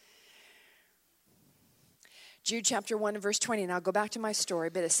boldness. Jude chapter 1 and verse 20, and I'll go back to my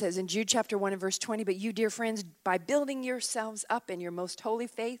story, but it says in Jude chapter 1 and verse 20, but you, dear friends, by building yourselves up in your most holy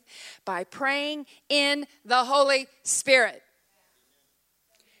faith, by praying in the Holy Spirit.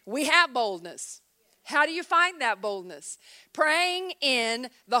 We have boldness. How do you find that boldness? Praying in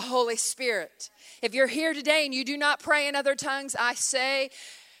the Holy Spirit. If you're here today and you do not pray in other tongues, I say,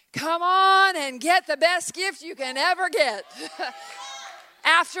 come on and get the best gift you can ever get.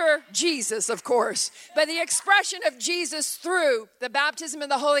 After Jesus, of course. But the expression of Jesus through the baptism of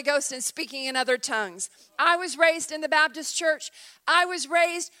the Holy Ghost and speaking in other tongues. I was raised in the Baptist church. I was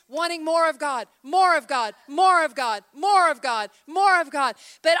raised wanting more of God, more of God, more of God, more of God, more of God.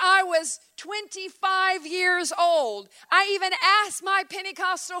 But I was 25 years old. I even asked my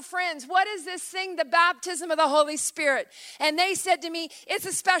Pentecostal friends, what is this thing, the baptism of the Holy Spirit? And they said to me, it's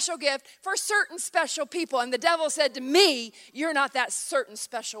a special gift for certain special people. And the devil said to me, you're not that certain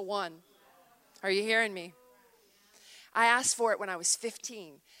special one. Are you hearing me? I asked for it when I was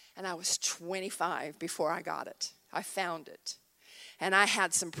 15, and I was 25 before I got it. I found it. And I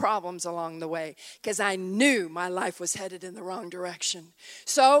had some problems along the way because I knew my life was headed in the wrong direction.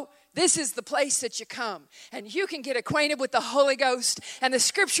 So this is the place that you come, and you can get acquainted with the Holy Ghost. And the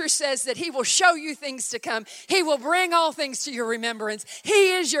scripture says that he will show you things to come. He will bring all things to your remembrance.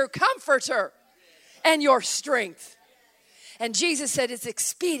 He is your comforter and your strength. And Jesus said, it's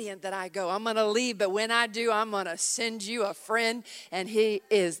expedient that I go. I'm going to leave, but when I do, I'm going to send you a friend, and he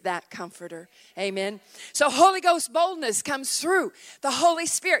is that comforter. Amen. So Holy Ghost boldness comes through the Holy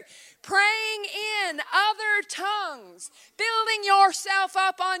Spirit. Praying in other tongues, building yourself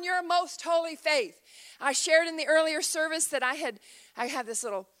up on your most holy faith. I shared in the earlier service that I have this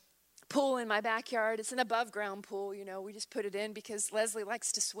little pool in my backyard. It's an above ground pool, you know. We just put it in because Leslie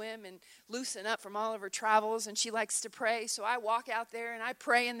likes to swim and loosen up from all of her travels, and she likes to pray. So I walk out there and I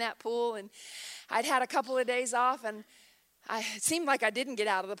pray in that pool. And I'd had a couple of days off, and it seemed like I didn't get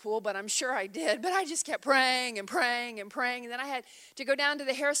out of the pool, but I'm sure I did. But I just kept praying and praying and praying. And then I had to go down to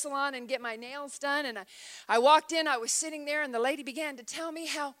the hair salon and get my nails done. And I walked in, I was sitting there, and the lady began to tell me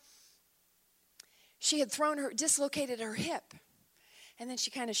how she had dislocated her hip. And then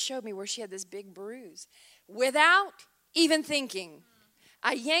she kind of showed me where she had this big bruise. Without even thinking,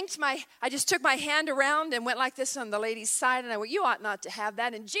 I just took my hand around and went like this on the lady's side. And I went, you ought not to have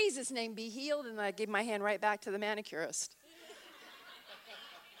that. In Jesus' name, be healed. And I gave my hand right back to the manicurist.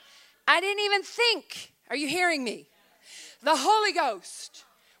 I didn't even think. Are you hearing me? The Holy Ghost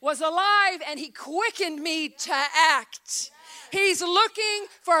was alive, and he quickened me to act. He's looking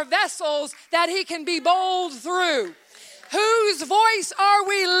for vessels that he can be bold through. Whose voice are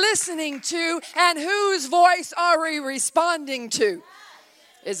we listening to, and whose voice are we responding to?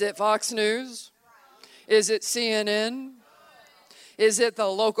 Is it Fox News? Is it CNN? Is it the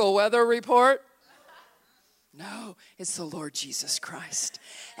local weather report? No, it's the Lord Jesus Christ.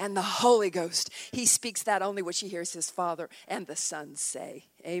 And the Holy Ghost, he speaks that only which he hears his Father and the Son say.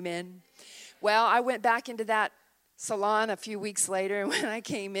 Amen. Well, I went back into that salon a few weeks later, and when I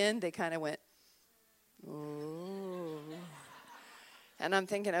came in, they kind of went, ooh. And I'm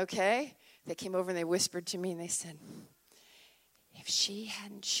thinking, okay. They came over and they whispered to me and they said, if she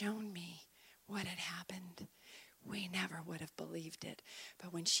hadn't shown me what had happened, we never would have believed it.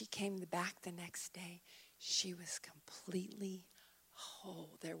 But when she came back the next day, she was completely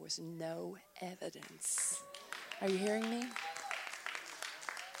whole. There was no evidence. Are you hearing me?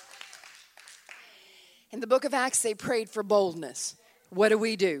 In the book of Acts, they prayed for boldness. What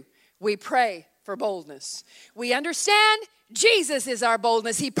do? We pray for boldness. We understand Jesus is our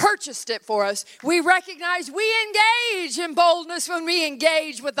boldness. He purchased it for us. We recognize we engage in boldness when we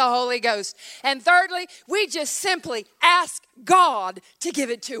engage with the Holy Ghost. And thirdly, we just simply ask God to give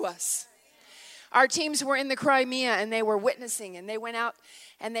it to us. Our teams were in the Crimea, and they were witnessing, and they went out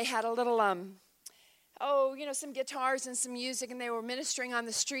and they had a little, some guitars and some music, and they were ministering on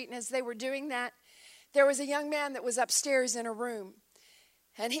the street. And as they were doing that, there was a young man that was upstairs in a room,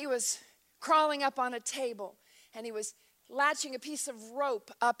 and he was crawling up on a table, and he was latching a piece of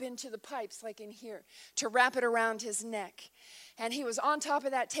rope up into the pipes like in here to wrap it around his neck. And he was on top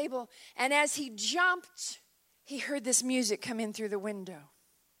of that table, and as he jumped, he heard this music come in through the window.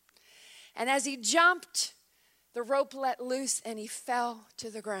 And as he jumped, the rope let loose, and he fell to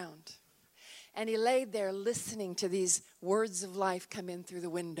the ground. And he laid there listening to these words of life come in through the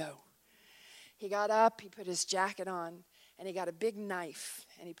window. He got up, he put his jacket on, and he got a big knife,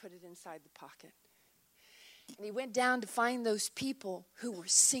 and he put it inside the pocket. And he went down to find those people who were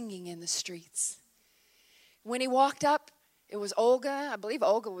singing in the streets. When he walked up, it was Olga. I believe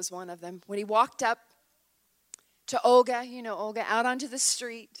Olga was one of them. When he walked up to Olga, Olga, out onto the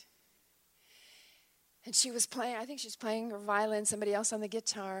street, and she was playing, I think she was playing her violin, somebody else on the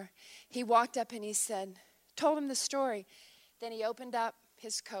guitar. He walked up and he told him the story. Then he opened up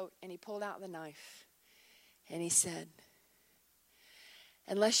his coat and he pulled out the knife. And he said,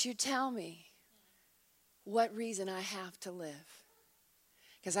 unless you tell me what reason I have to live,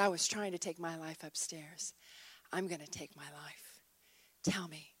 because I was trying to take my life upstairs, I'm going to take my life. Tell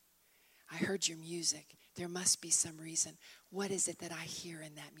me, I heard your music. There must be some reason. What is it that I hear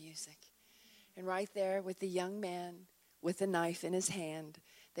in that music? And right there with the young man with the knife in his hand,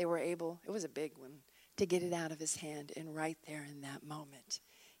 they were able, it was a big one, to get it out of his hand. And right there in that moment,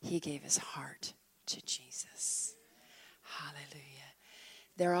 he gave his heart to Jesus. Hallelujah.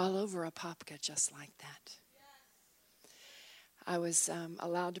 They're all over Apopka just like that. I was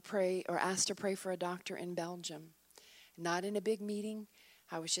allowed to pray or asked to pray for a doctor in Belgium. Not in a big meeting.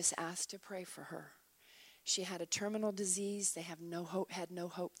 I was just asked to pray for her. She had a terminal disease. They have had no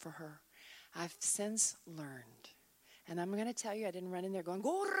hope for her. I've since learned. And I'm going to tell you, I didn't run in there going,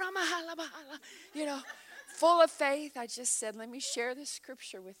 full of faith. I just said, let me share this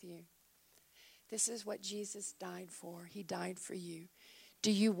scripture with you. This is what Jesus died for. He died for you.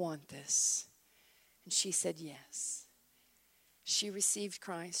 Do you want this? And she said, yes. She received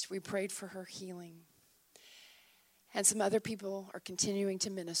Christ. We prayed for her healing. And some other people are continuing to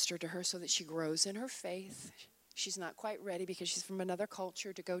minister to her so that she grows in her faith. She's not quite ready because she's from another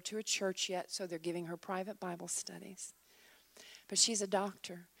culture to go to a church yet, so they're giving her private Bible studies. But she's a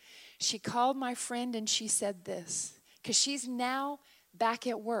doctor. She called my friend and she said this, because she's now back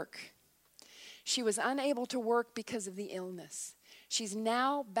at work. She was unable to work because of the illness. She's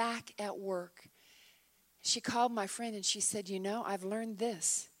now back at work. She called my friend and she said, I've learned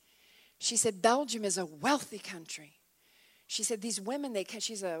this. She said, Belgium is a wealthy country. She said, these women,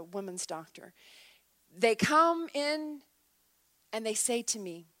 she's a women's doctor. They come in and they say to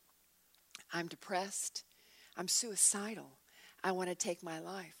me, I'm depressed. I'm suicidal. I want to take my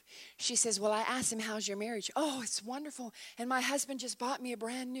life. She says, well, I asked him, how's your marriage? Oh, it's wonderful. And my husband just bought me a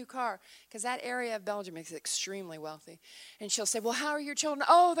brand new car. Because that area of Belgium is extremely wealthy. And she'll say, well, how are your children?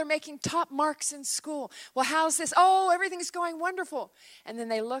 Oh, they're making top marks in school. Well, how's this? Oh, everything's going wonderful. And then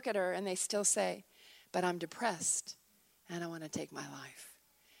they look at her and they still say, but I'm depressed and I want to take my life.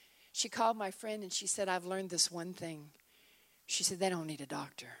 She called my friend and she said, I've learned this one thing. She said, they don't need a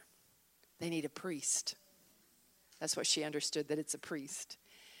doctor. They need a priest. That's what she understood, that it's a priest.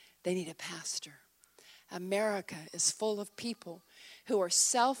 They need a pastor. America is full of people who are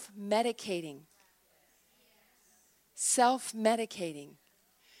self-medicating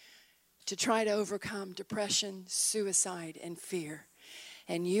to try to overcome depression, suicide, and fear.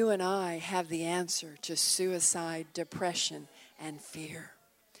 And you and I have the answer to suicide, depression, and fear.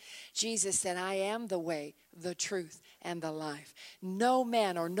 Jesus said, I am the way, the truth, and the life. No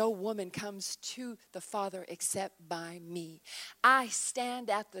man or no woman comes to the Father except by me. I stand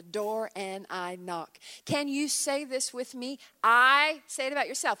at the door and I knock. Can you say this with me? Say it about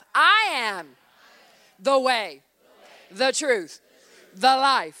yourself. I am the way, the truth, the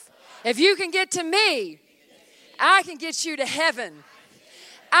life. If you can get to me, I can get you to heaven.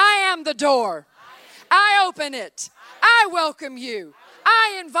 I am the door. I open it. I welcome you.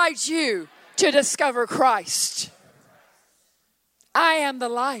 I invite you to discover Christ. I am the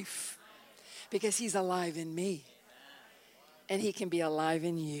life because he's alive in me and he can be alive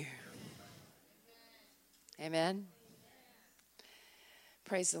in you. Amen.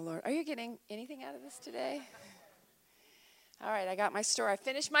 Praise the Lord. Are you getting anything out of this today? All right, I got my story. I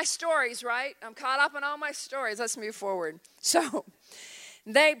finished my stories, right? I'm caught up in all my stories. Let's move forward. So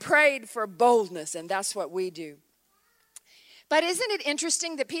they prayed for boldness, and that's what we do. But isn't it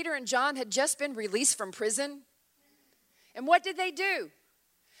interesting that Peter and John had just been released from prison? And what did they do?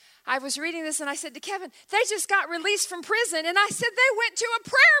 I was reading this and I said to Kevin, they just got released from prison. And I said they went to a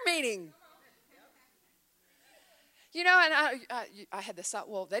prayer meeting. And I had this thought,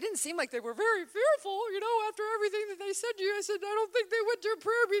 well, they didn't seem like they were very fearful, after everything that they said to you. I said, I don't think they went to a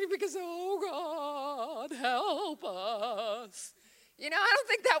prayer meeting because, oh, God, help us. I don't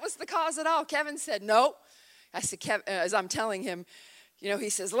think that was the cause at all. Kevin said, no. I said, as I'm telling him, he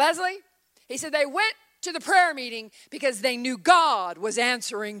says, Leslie, he said they went to the prayer meeting because they knew God was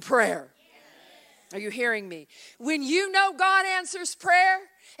answering prayer. Are you hearing me? When you know God answers prayer,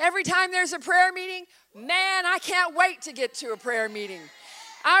 every time there's a prayer meeting, man, I can't wait to get to a prayer meeting.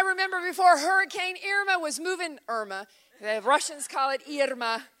 I remember before Hurricane Irma was moving, the Russians call it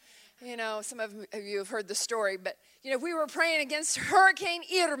Irma. Some of you have heard the story, but, we were praying against Hurricane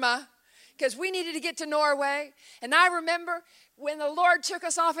Irma because we needed to get to Norway. And I remember when the Lord took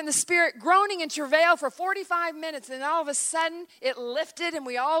us off in the Spirit, groaning in travail for 45 minutes. And all of a sudden, it lifted, and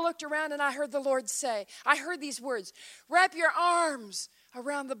we all looked around, and I heard the Lord say, I heard these words, wrap your arms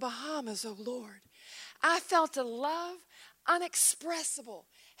around the Bahamas, O Lord. I felt a love unexpressible.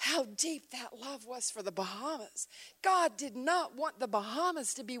 How deep that love was for the Bahamas. God did not want the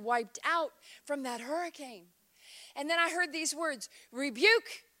Bahamas to be wiped out from that hurricane. And then I heard these words,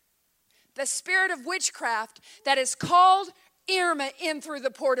 rebuke the spirit of witchcraft that is called Irma in through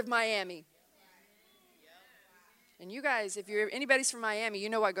the port of Miami. And you guys, if anybody's from Miami, you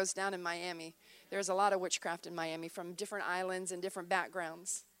know what goes down in Miami. There's a lot of witchcraft in Miami from different islands and different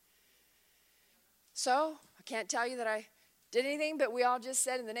backgrounds. So, I can't tell you that I did anything, but we all just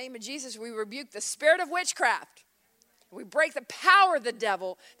said, in the name of Jesus, we rebuke the spirit of witchcraft We break the power of the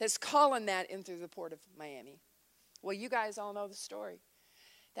devil that's calling that in through the port of Miami. Well, you guys all know the story.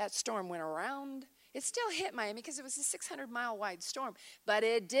 That storm went around. It still hit Miami because it was a 600-mile wide storm. But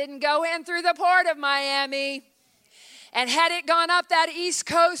it didn't go in through the port of Miami. And had it gone up that east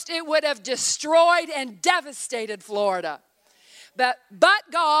coast, it would have destroyed and devastated Florida. But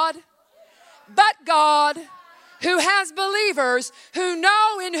God, who has believers who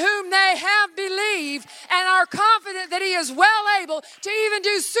know in whom they have believed and are confident that he is well able to even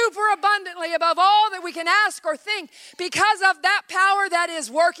do super abundantly above all that we can ask or think because of that power that is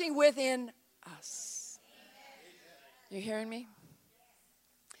working within us. You hearing me?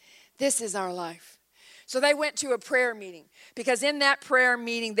 This is our life. So they went to a prayer meeting because in that prayer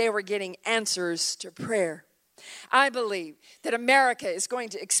meeting they were getting answers to prayer. I believe that America is going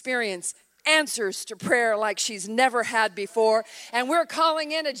to experience answers to prayer like she's never had before. And we're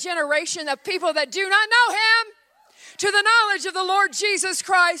calling in a generation of people that do not know him to the knowledge of the Lord Jesus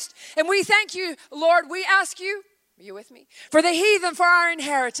Christ. And we thank you, Lord. We ask you, are you with me? For the heathen, for our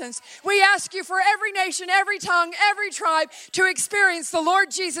inheritance. We ask you for every nation, every tongue, every tribe to experience the Lord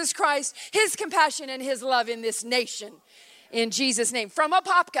Jesus Christ, his compassion and his love in this nation. In Jesus' name. From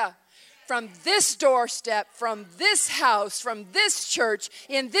Apopka, from this doorstep, from this house, from this church,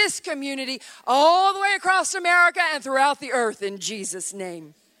 in this community, all the way across America and throughout the earth in Jesus'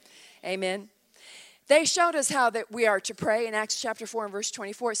 name. Amen. They showed us how that we are to pray in Acts chapter 4 and verse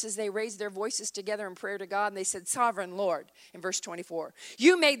 24. It says they raised their voices together in prayer to God and they said, Sovereign Lord, in verse 24,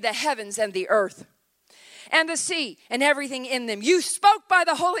 you made the heavens and the earth and the sea and everything in them. You spoke by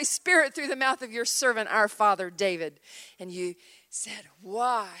the Holy Spirit through the mouth of your servant, our father David. And you said,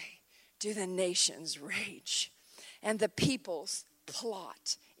 why do the nations rage and the peoples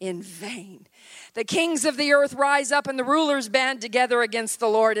plot in vain? The kings of the earth rise up and the rulers band together against the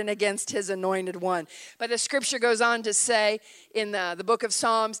Lord and against his anointed one. But the scripture goes on to say in the book of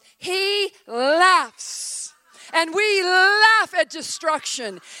Psalms, he laughs. And we laugh at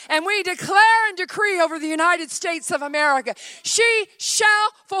destruction. And we declare and decree over the United States of America, she shall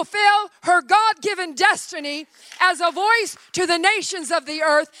fulfill her God-given destiny as a voice to the nations of the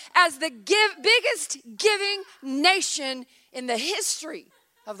earth, as the biggest giving nation in the history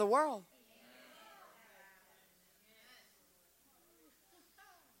of the world.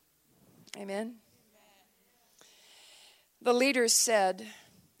 Amen. The leaders said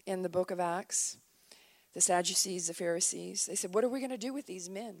in the book of Acts, the Sadducees, the Pharisees, they said, what are we going to do with these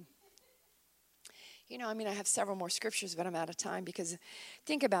men? You know, I have several more scriptures, but I'm out of time because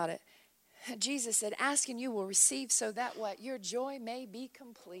think about it. Jesus said, ask and you will receive so that what? Your joy may be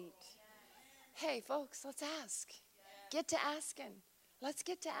complete. Hey, folks, let's ask. Get to asking. Let's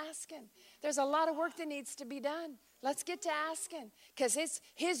get to asking. There's a lot of work that needs to be done. Let's get to asking because it's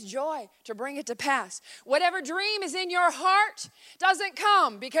his joy to bring it to pass. Whatever dream is in your heart doesn't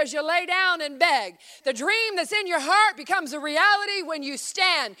come because you lay down and beg. The dream that's in your heart becomes a reality when you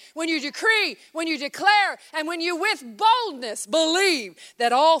stand, when you decree, when you declare, and when you with boldness believe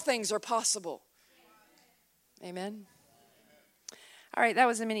that all things are possible. Amen. All right, that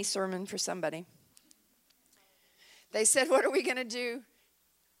was a mini sermon for somebody. They said, what are we going to do?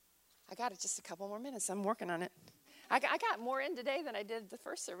 I got it, just a couple more minutes. I'm working on it. I got more in today than I did the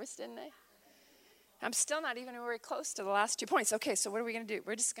first service, didn't I? I'm still not even very close to the last 2 points. Okay, so what are we going to do?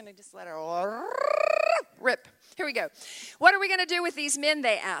 We're just going to let it rip. Here we go. What are we going to do with these men,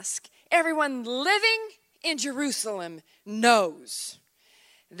 they ask. Everyone living in Jerusalem knows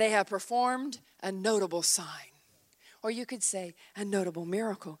they have performed a notable sign. Or you could say a notable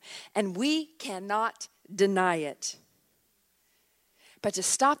miracle. And we cannot deny it. But to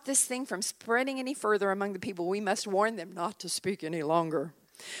stop this thing from spreading any further among the people, we must warn them not to speak any longer.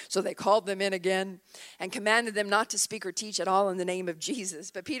 So they called them in again and commanded them not to speak or teach at all in the name of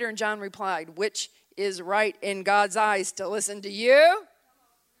Jesus. But Peter and John replied, which is right in God's eyes, to listen to you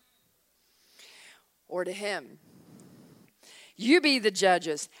or to him? You be the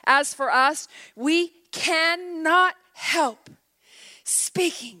judges. As for us, we cannot help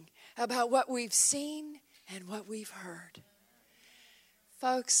speaking about what we've seen and what we've heard.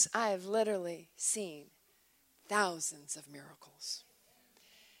 Folks, I have literally seen thousands of miracles.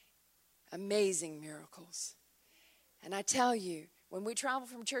 Amazing miracles. And I tell you, when we travel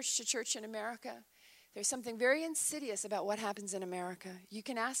from church to church in America, there's something very insidious about what happens in America. You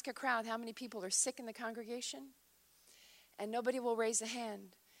can ask a crowd how many people are sick in the congregation, and nobody will raise a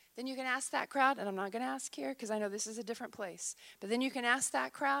hand. Then you can ask that crowd, and I'm not going to ask here because I know this is a different place, but then you can ask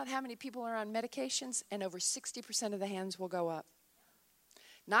that crowd how many people are on medications, and over 60% of the hands will go up.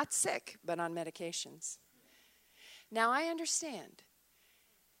 Not sick, but on medications. Now, I understand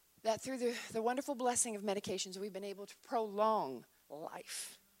that through the wonderful blessing of medications, we've been able to prolong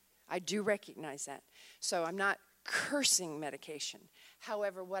life. I do recognize that. So I'm not cursing medication.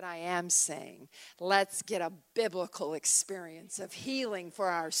 However, what I am saying, let's get a biblical experience of healing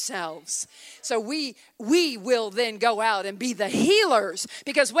for ourselves. So we will then go out and be the healers,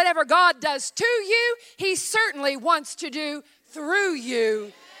 because whatever God does to you, he certainly wants to do through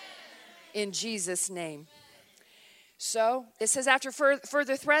you in Jesus' name. So it says after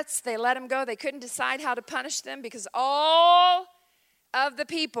further threats, they let him go. They couldn't decide how to punish them because all of the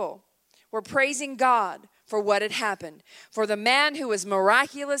people were praising God for what had happened. For the man who was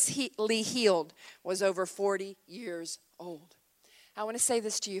miraculously healed was over 40 years old. I want to say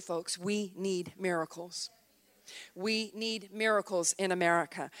this to you folks. We need miracles. We need miracles in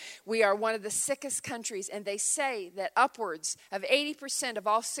America. We are one of the sickest countries, and they say that upwards of 80% of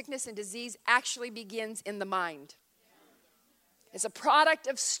all sickness and disease actually begins in the mind. It's a product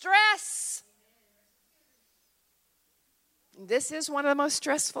of stress. This is one of the most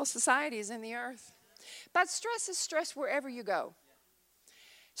stressful societies in the earth. But stress is stress wherever you go.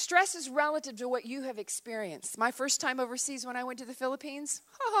 Stress is relative to what you have experienced. My first time overseas when I went to the Philippines,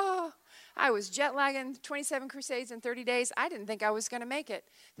 I was jet lagging 27 crusades in 30 days. I didn't think I was going to make it.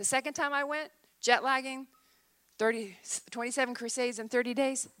 The second time I went, jet lagging 27 crusades in 30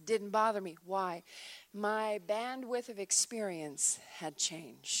 days, didn't bother me. Why? My bandwidth of experience had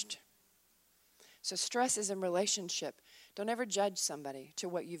changed. So stress is in relationship. Don't ever judge somebody to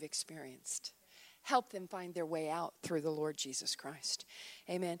what you've experienced. Help them find their way out through the Lord Jesus Christ.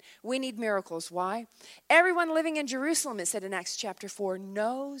 Amen. We need miracles. Why? Everyone living in Jerusalem, it said in Acts chapter 4,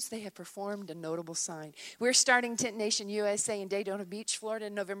 knows they have performed a notable sign. We're starting Tent Nation USA in Daytona Beach, Florida,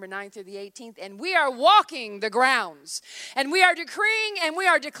 November 9th through the 18th, and we are walking the grounds. And we are decreeing and we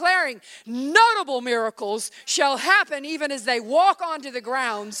are declaring notable miracles shall happen even as they walk onto the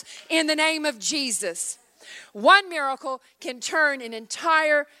grounds in the name of Jesus. One miracle can turn an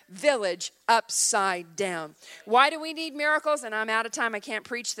entire village upside down. Why do we need miracles? And I'm out of time. I can't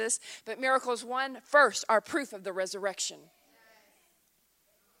preach this. But miracles, first, are proof of the resurrection.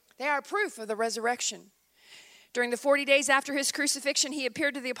 They are proof of the resurrection. During the 40 days after his crucifixion, he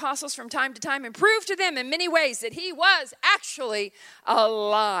appeared to the apostles from time to time and proved to them in many ways that he was actually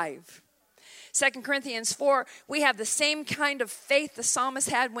alive. 2 Corinthians 4, we have the same kind of faith the psalmist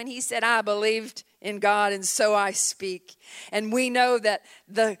had when he said, I believed in God and so I speak. And we know that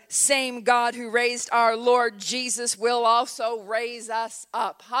the same God who raised our Lord Jesus will also raise us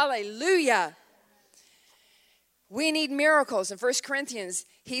up. Hallelujah. We need miracles. In 1 Corinthians,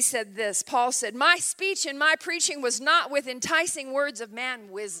 he said this. Paul said, my speech and my preaching was not with enticing words of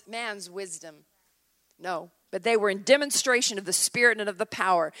man's wisdom. No, but they were in demonstration of the Spirit and of the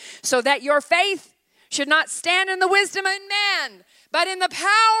power, so that your faith should not stand in the wisdom of man, but in the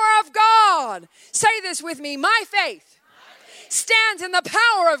power of God. Say this with me. My faith stands in the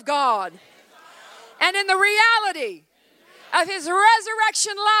power of God and in the reality of his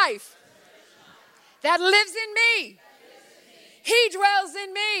resurrection life that lives in me. He dwells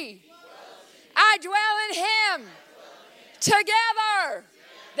in me. I dwell in him. Together,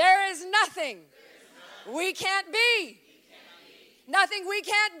 there is nothing we can't be. Nothing we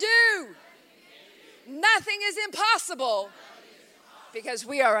can't do. Nothing is impossible because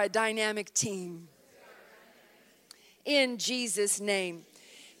we are a dynamic team. In Jesus' name.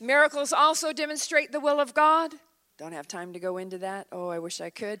 Miracles also demonstrate the will of God. Don't have time to go into that. Oh, I wish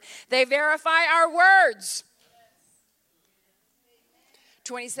I could. They verify our words.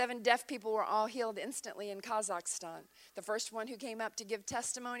 27 deaf people were all healed instantly in Kazakhstan. The first one who came up to give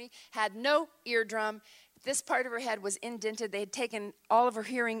testimony had no eardrum. This part of her head was indented. They had taken all of her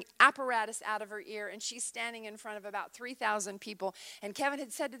hearing apparatus out of her ear, and she's standing in front of about 3,000 people. And Kevin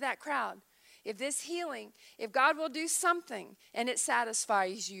had said to that crowd, if this healing, if God will do something and it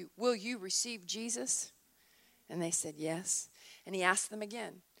satisfies you, will you receive Jesus? And they said, yes. And he asked them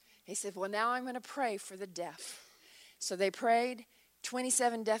again. He said, well, now I'm going to pray for the deaf. So they prayed.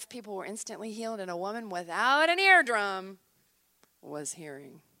 27 deaf people were instantly healed, and a woman without an eardrum was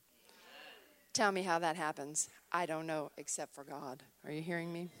hearing. Tell me how that happens. I don't know except for God. Are you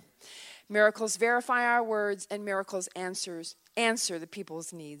hearing me? Miracles verify our words, and miracles answer the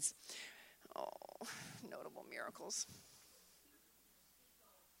people's needs. Oh, notable miracles.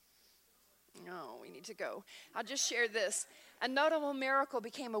 No, we need to go. I'll just share this. A notable miracle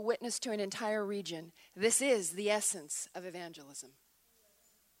became a witness to an entire region. This is the essence of evangelism.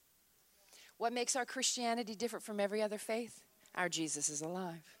 What makes our Christianity different from every other faith? Our Jesus is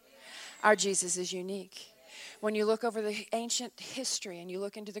alive. Our Jesus is unique. When you look over the ancient history and you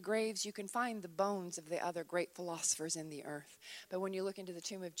look into the graves, you can find the bones of the other great philosophers in the earth. But when you look into the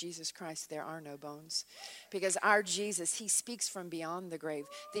tomb of Jesus Christ, there are no bones. Because our Jesus, he speaks from beyond the grave.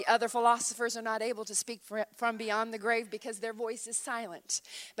 The other philosophers are not able to speak from beyond the grave because their voice is silent.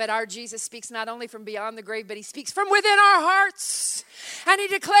 But our Jesus speaks not only from beyond the grave, but he speaks from within our hearts. And he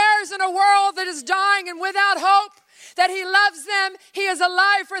declares in a world that is dying and without hope that he loves them, he is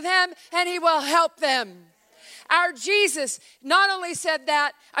alive for them, and he will help them. Our Jesus not only said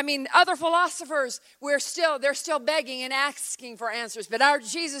that, other philosophers, they're still begging and asking for answers. But our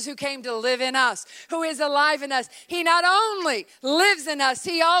Jesus who came to live in us, who is alive in us, he not only lives in us,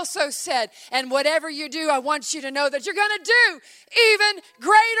 he also said, and whatever you do, I want you to know that you're going to do even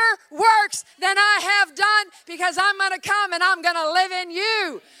greater works than I have done, because I'm going to come and I'm going to live in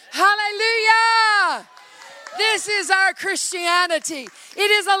you. Hallelujah. This is our Christianity.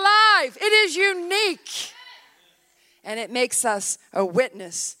 It is alive. It is unique. And it makes us a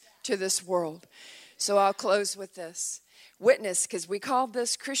witness to this world. So I'll close with this. Witness, because we called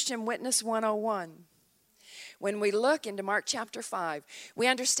this Christian Witness 101. When we look into Mark chapter 5, we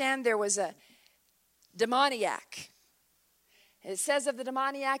understand there was a demoniac. It says of the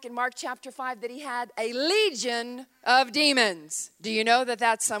demoniac in Mark chapter 5 that he had a legion of demons. Do you know that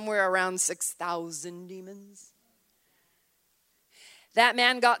that's somewhere around 6,000 demons? That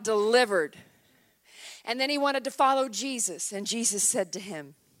man got delivered. And then he wanted to follow Jesus. And Jesus said to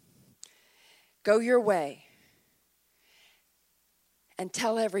him, go your way and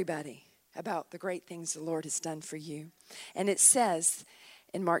tell everybody about the great things the Lord has done for you. And it says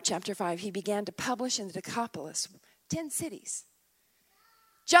in Mark chapter 5, he began to publish in the Decapolis, 10 cities,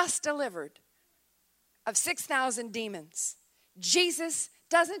 just delivered of 6,000 demons. Jesus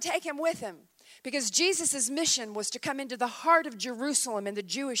doesn't take him with him, because Jesus' mission was to come into the heart of Jerusalem and the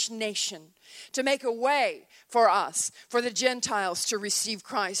Jewish nation to make a way for us, for the Gentiles to receive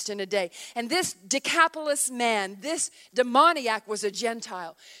Christ in a day. And this Decapolis man, this demoniac, was a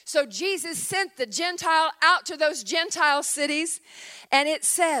Gentile. So Jesus sent the Gentile out to those Gentile cities, and it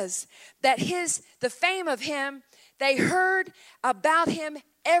says that the fame of him, they heard about him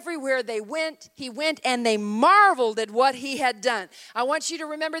everywhere he went, and they marveled at what he had done. I want you to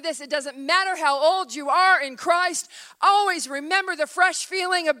remember this. It doesn't matter how old you are in Christ. Always remember the fresh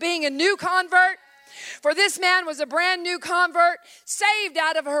feeling of being a new convert. For this man was a brand new convert, saved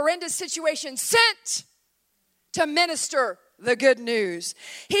out of a horrendous situation, sent to minister the good news.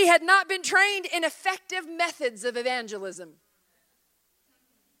 He had not been trained in effective methods of evangelism.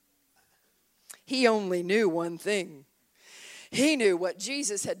 He only knew one thing. He knew what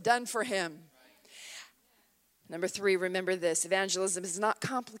Jesus had done for him. Number 3, remember this. Evangelism is not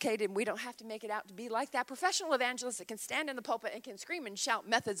complicated, and we don't have to make it out to be like that professional evangelist that can stand in the pulpit and can scream and shout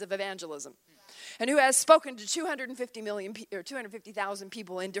methods of evangelism, and who has spoken to 250,000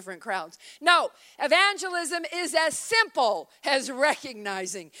 people in different crowds. No, evangelism is as simple as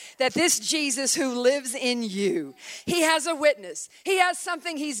recognizing that this Jesus who lives in you, he has a witness. He has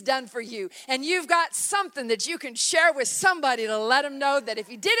something he's done for you, and you've got something that you can share with somebody to let them know that if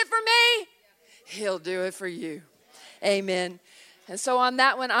he did it for me, he'll do it for you. Amen. And so on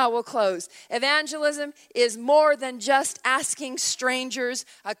that one, I will close. Evangelism is more than just asking strangers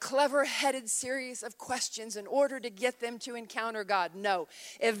a clever-headed series of questions in order to get them to encounter God. No,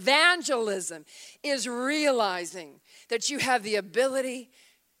 evangelism is realizing that you have the ability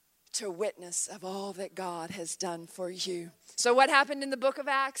to witness of all that God has done for you. So what happened in the book of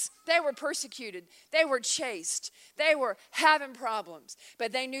Acts? They were persecuted. They were chased. They were having problems.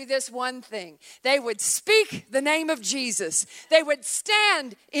 But they knew this one thing. They would speak the name of Jesus. They would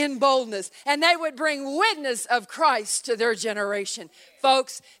stand in boldness. And they would bring witness of Christ to their generation.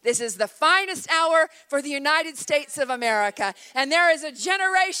 Folks, this is the finest hour for the United States of America. And there is a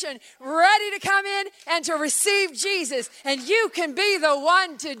generation ready to come in and to receive Jesus. And you can be the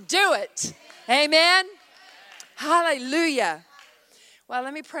one to do it. Amen. Hallelujah. Well,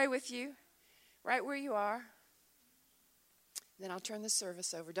 let me pray with you right where you are. Then I'll turn the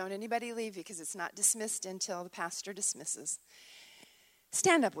service over. Don't anybody leave, because it's not dismissed until the pastor dismisses.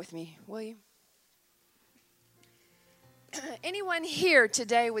 Stand up with me, will you? Anyone here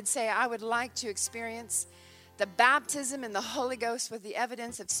today would say, I would like to experience the baptism in the Holy Ghost with the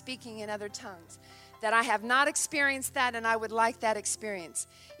evidence of speaking in other tongues. That I have not experienced that, and I would like that experience.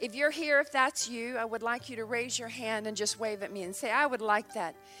 If you're here, if that's you, I would like you to raise your hand and just wave at me and say, I would like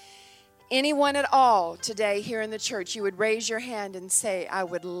that. Anyone at all today here in the church, you would raise your hand and say, I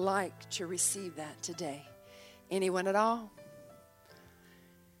would like to receive that today. Anyone at all?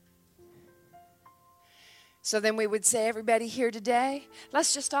 So then we would say, everybody here today,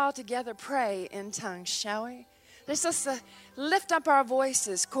 let's just all together pray in tongues, shall we? Let's just lift up our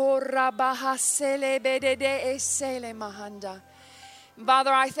voices. Father,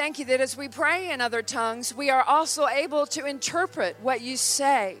 I thank you that as we pray in other tongues, we are also able to interpret what you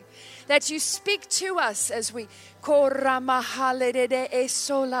say, that you speak to us as we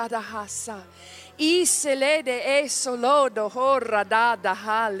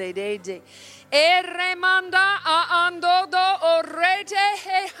Eremanda a andodo orete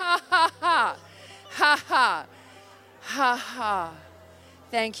he ha ha ha ha ha ha ha.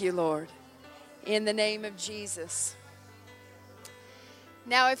 Thank you, Lord, in the name of Jesus.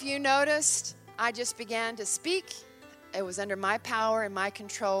 Now, if you noticed, I just began to speak. It was under my power and my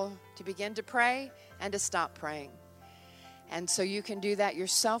control to begin to pray and to stop praying. And so you can do that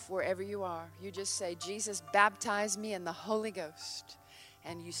yourself wherever you are. You just say, Jesus, baptize me in the Holy Ghost.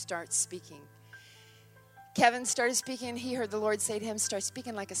 And you start speaking. Kevin started speaking. He heard the Lord say to him, start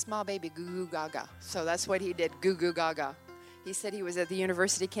speaking like a small baby, goo goo gaga. So that's what he did, goo goo gaga. He said he was at the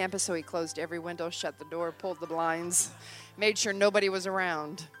university campus, so he closed every window, shut the door, pulled the blinds, made sure nobody was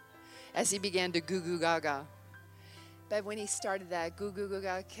around as he began to goo goo gaga. But when he started that, goo goo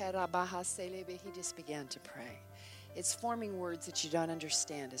gaga, he just began to pray. It's forming words that you don't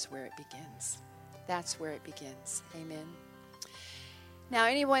understand is where it begins. That's where it begins. Amen. Now,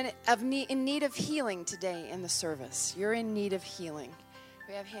 anyone in need of healing today in the service, you're in need of healing.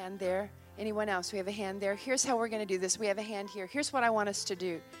 We have a hand there. Anyone else? We have a hand there. Here's how we're going to do this. We have a hand here. Here's what I want us to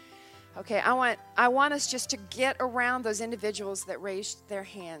do. Okay, I want us just to get around those individuals that raised their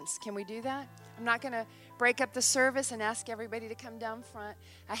hands. Can we do that? I'm not going to break up the service and ask everybody to come down front.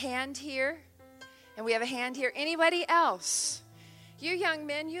 A hand here, and we have a hand here. Anybody else? You young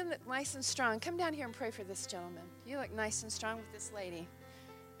men, you look nice and strong. Come down here and pray for this gentleman. You look nice and strong with this lady.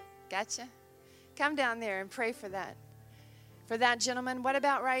 Gotcha? Come down there and pray for that. For that gentleman. What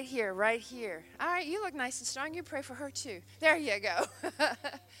about right here? Right here. All right, you look nice and strong. You pray for her too. There you go.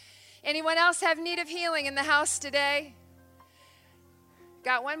 Anyone else have need of healing in the house today?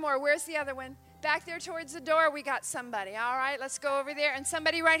 Got one more. Where's the other one? Back there towards the door, we got somebody. All right, let's go over there. And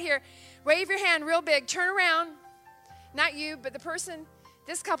somebody right here. Wave your hand real big. Turn around. Not you, but the person.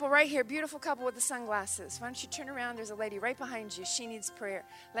 This couple right here, beautiful couple with the sunglasses. Why don't you turn around? There's a lady right behind you. She needs prayer.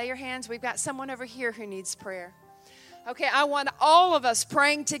 Lay your hands. We've got someone over here who needs prayer. Okay, I want all of us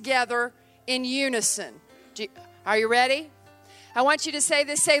praying together in unison. Are you ready? I want you to say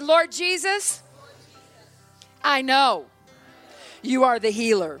this. Say, Lord Jesus, I know you are the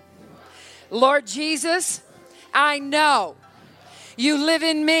healer. Lord Jesus, I know you live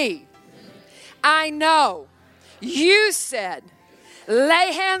in me. I know you said,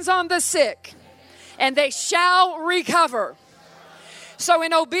 lay hands on the sick, and they shall recover. So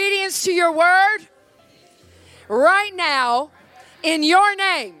in obedience to your word, right now, in your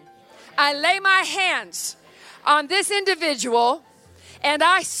name, I lay my hands on this individual, and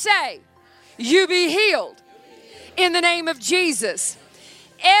I say, you be healed in the name of Jesus.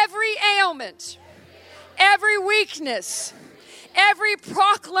 Every ailment, every weakness, every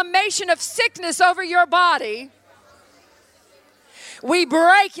proclamation of sickness over your body, we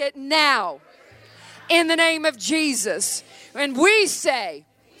break it now in the name of Jesus. And we say,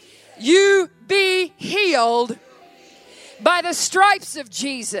 you be healed by the stripes of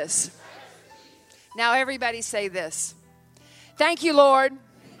Jesus. Now everybody say this. Thank you, Lord.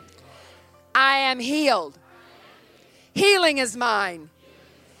 I am healed. Healing is mine.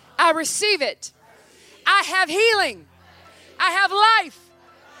 I receive it. I have healing. I have life.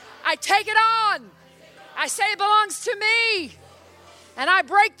 I take it on. I say it belongs to me. And I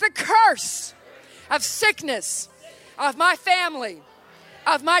break the curse of sickness, of my family,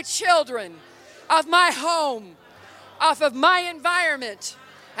 of my children, of my home, off of my environment.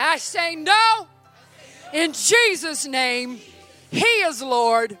 And I say no. In Jesus' name, He is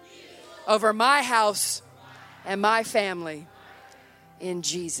Lord over my house and my family. In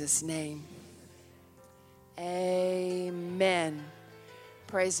Jesus' name. Amen.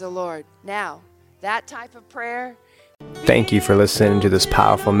 Praise the Lord. Now, that type of prayer. Thank you for listening to this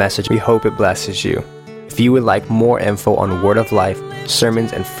powerful message. We hope it blesses you. If you would like more info on Word of Life,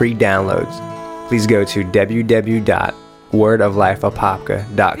 sermons, and free downloads, please go to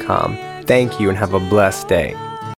www.wordoflifeapopka.com. Thank you and have a blessed day.